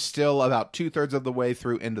 I am still about 2/3 of the way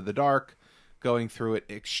through Into the Dark, going through it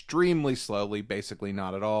extremely slowly, basically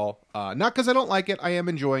not at all. Not because I don't like it. I am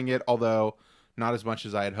enjoying it, although not as much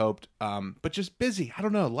as I had hoped. But just busy. I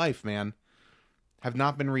don't know. Life, man. Have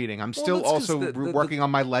not been reading. I'm still also working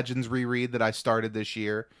on my Legends reread that I started this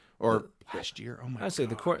year. Or last year. Oh my god. I say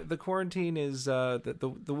the quarantine is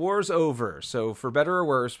the war's over. So for better or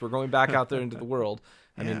worse, we're going back out there into the world.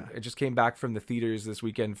 I mean, I just came back from the theaters this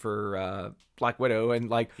weekend for Black Widow,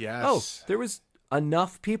 and like, there was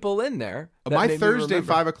enough people in there. My Thursday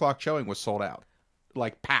 5 o'clock showing was sold out,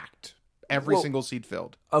 like packed, every single seat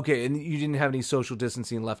filled. Okay, and you didn't have any social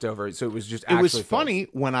distancing left over, so it was just. It was funny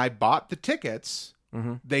when I bought the tickets.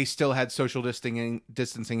 They still had social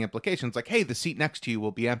distancing implications, like, hey, the seat next to you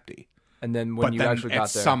will be empty. And then when you actually got there, at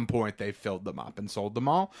some point they filled them up and sold them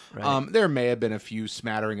all. Right. There may have been a few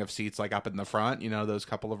smattering of seats like up in the front, you know, those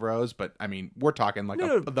couple of rows. But I mean, we're talking like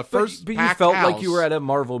the first. But you felt like you were at a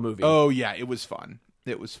Marvel movie. Oh yeah, it was fun.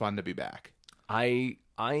 It was fun to be back. I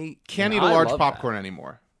can't eat a large popcorn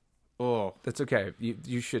anymore. Oh, that's okay.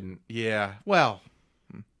 You shouldn't. Yeah. Well,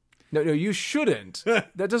 no, you shouldn't.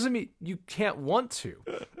 That doesn't mean you can't want to.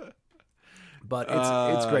 But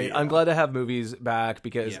it's great. Yeah. I'm glad to have movies back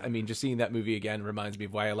because, I mean, just seeing that movie again reminds me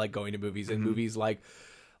of why I like going to movies. And movies like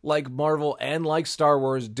Marvel and like Star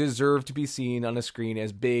Wars deserve to be seen on a screen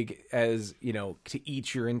as big as, you know, to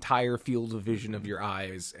eat your entire field of vision of your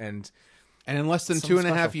eyes. And in less than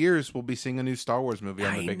 2.5 years, we'll be seeing a new Star Wars movie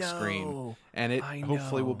on the big screen. And it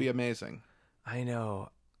hopefully will be amazing. I know.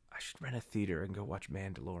 I should rent a theater and go watch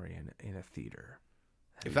Mandalorian in a theater.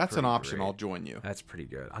 If that's an option, great. I'll join you. That's pretty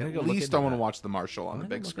good. At least I want to watch The Marshal on the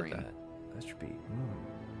big screen. That should be.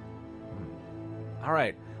 All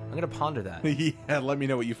right. I'm going to ponder that. Yeah, let me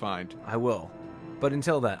know what you find. I will. But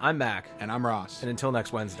until then, I'm Mac. And I'm Ross. And until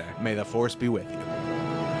next Wednesday. May the Force be with you.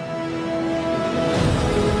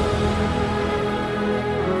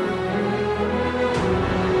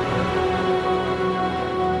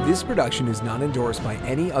 This production is not endorsed by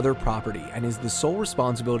any other property and is the sole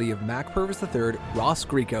responsibility of Mac Purvis III, Ross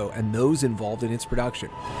Grieco, and those involved in its production.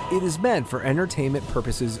 It is meant for entertainment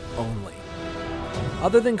purposes only.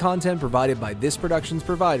 Other than content provided by this production's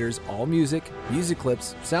providers, all music, music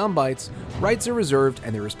clips, sound bites, rights are reserved,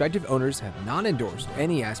 and their respective owners have not endorsed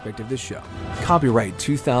any aspect of this show. Copyright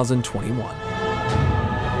 2021.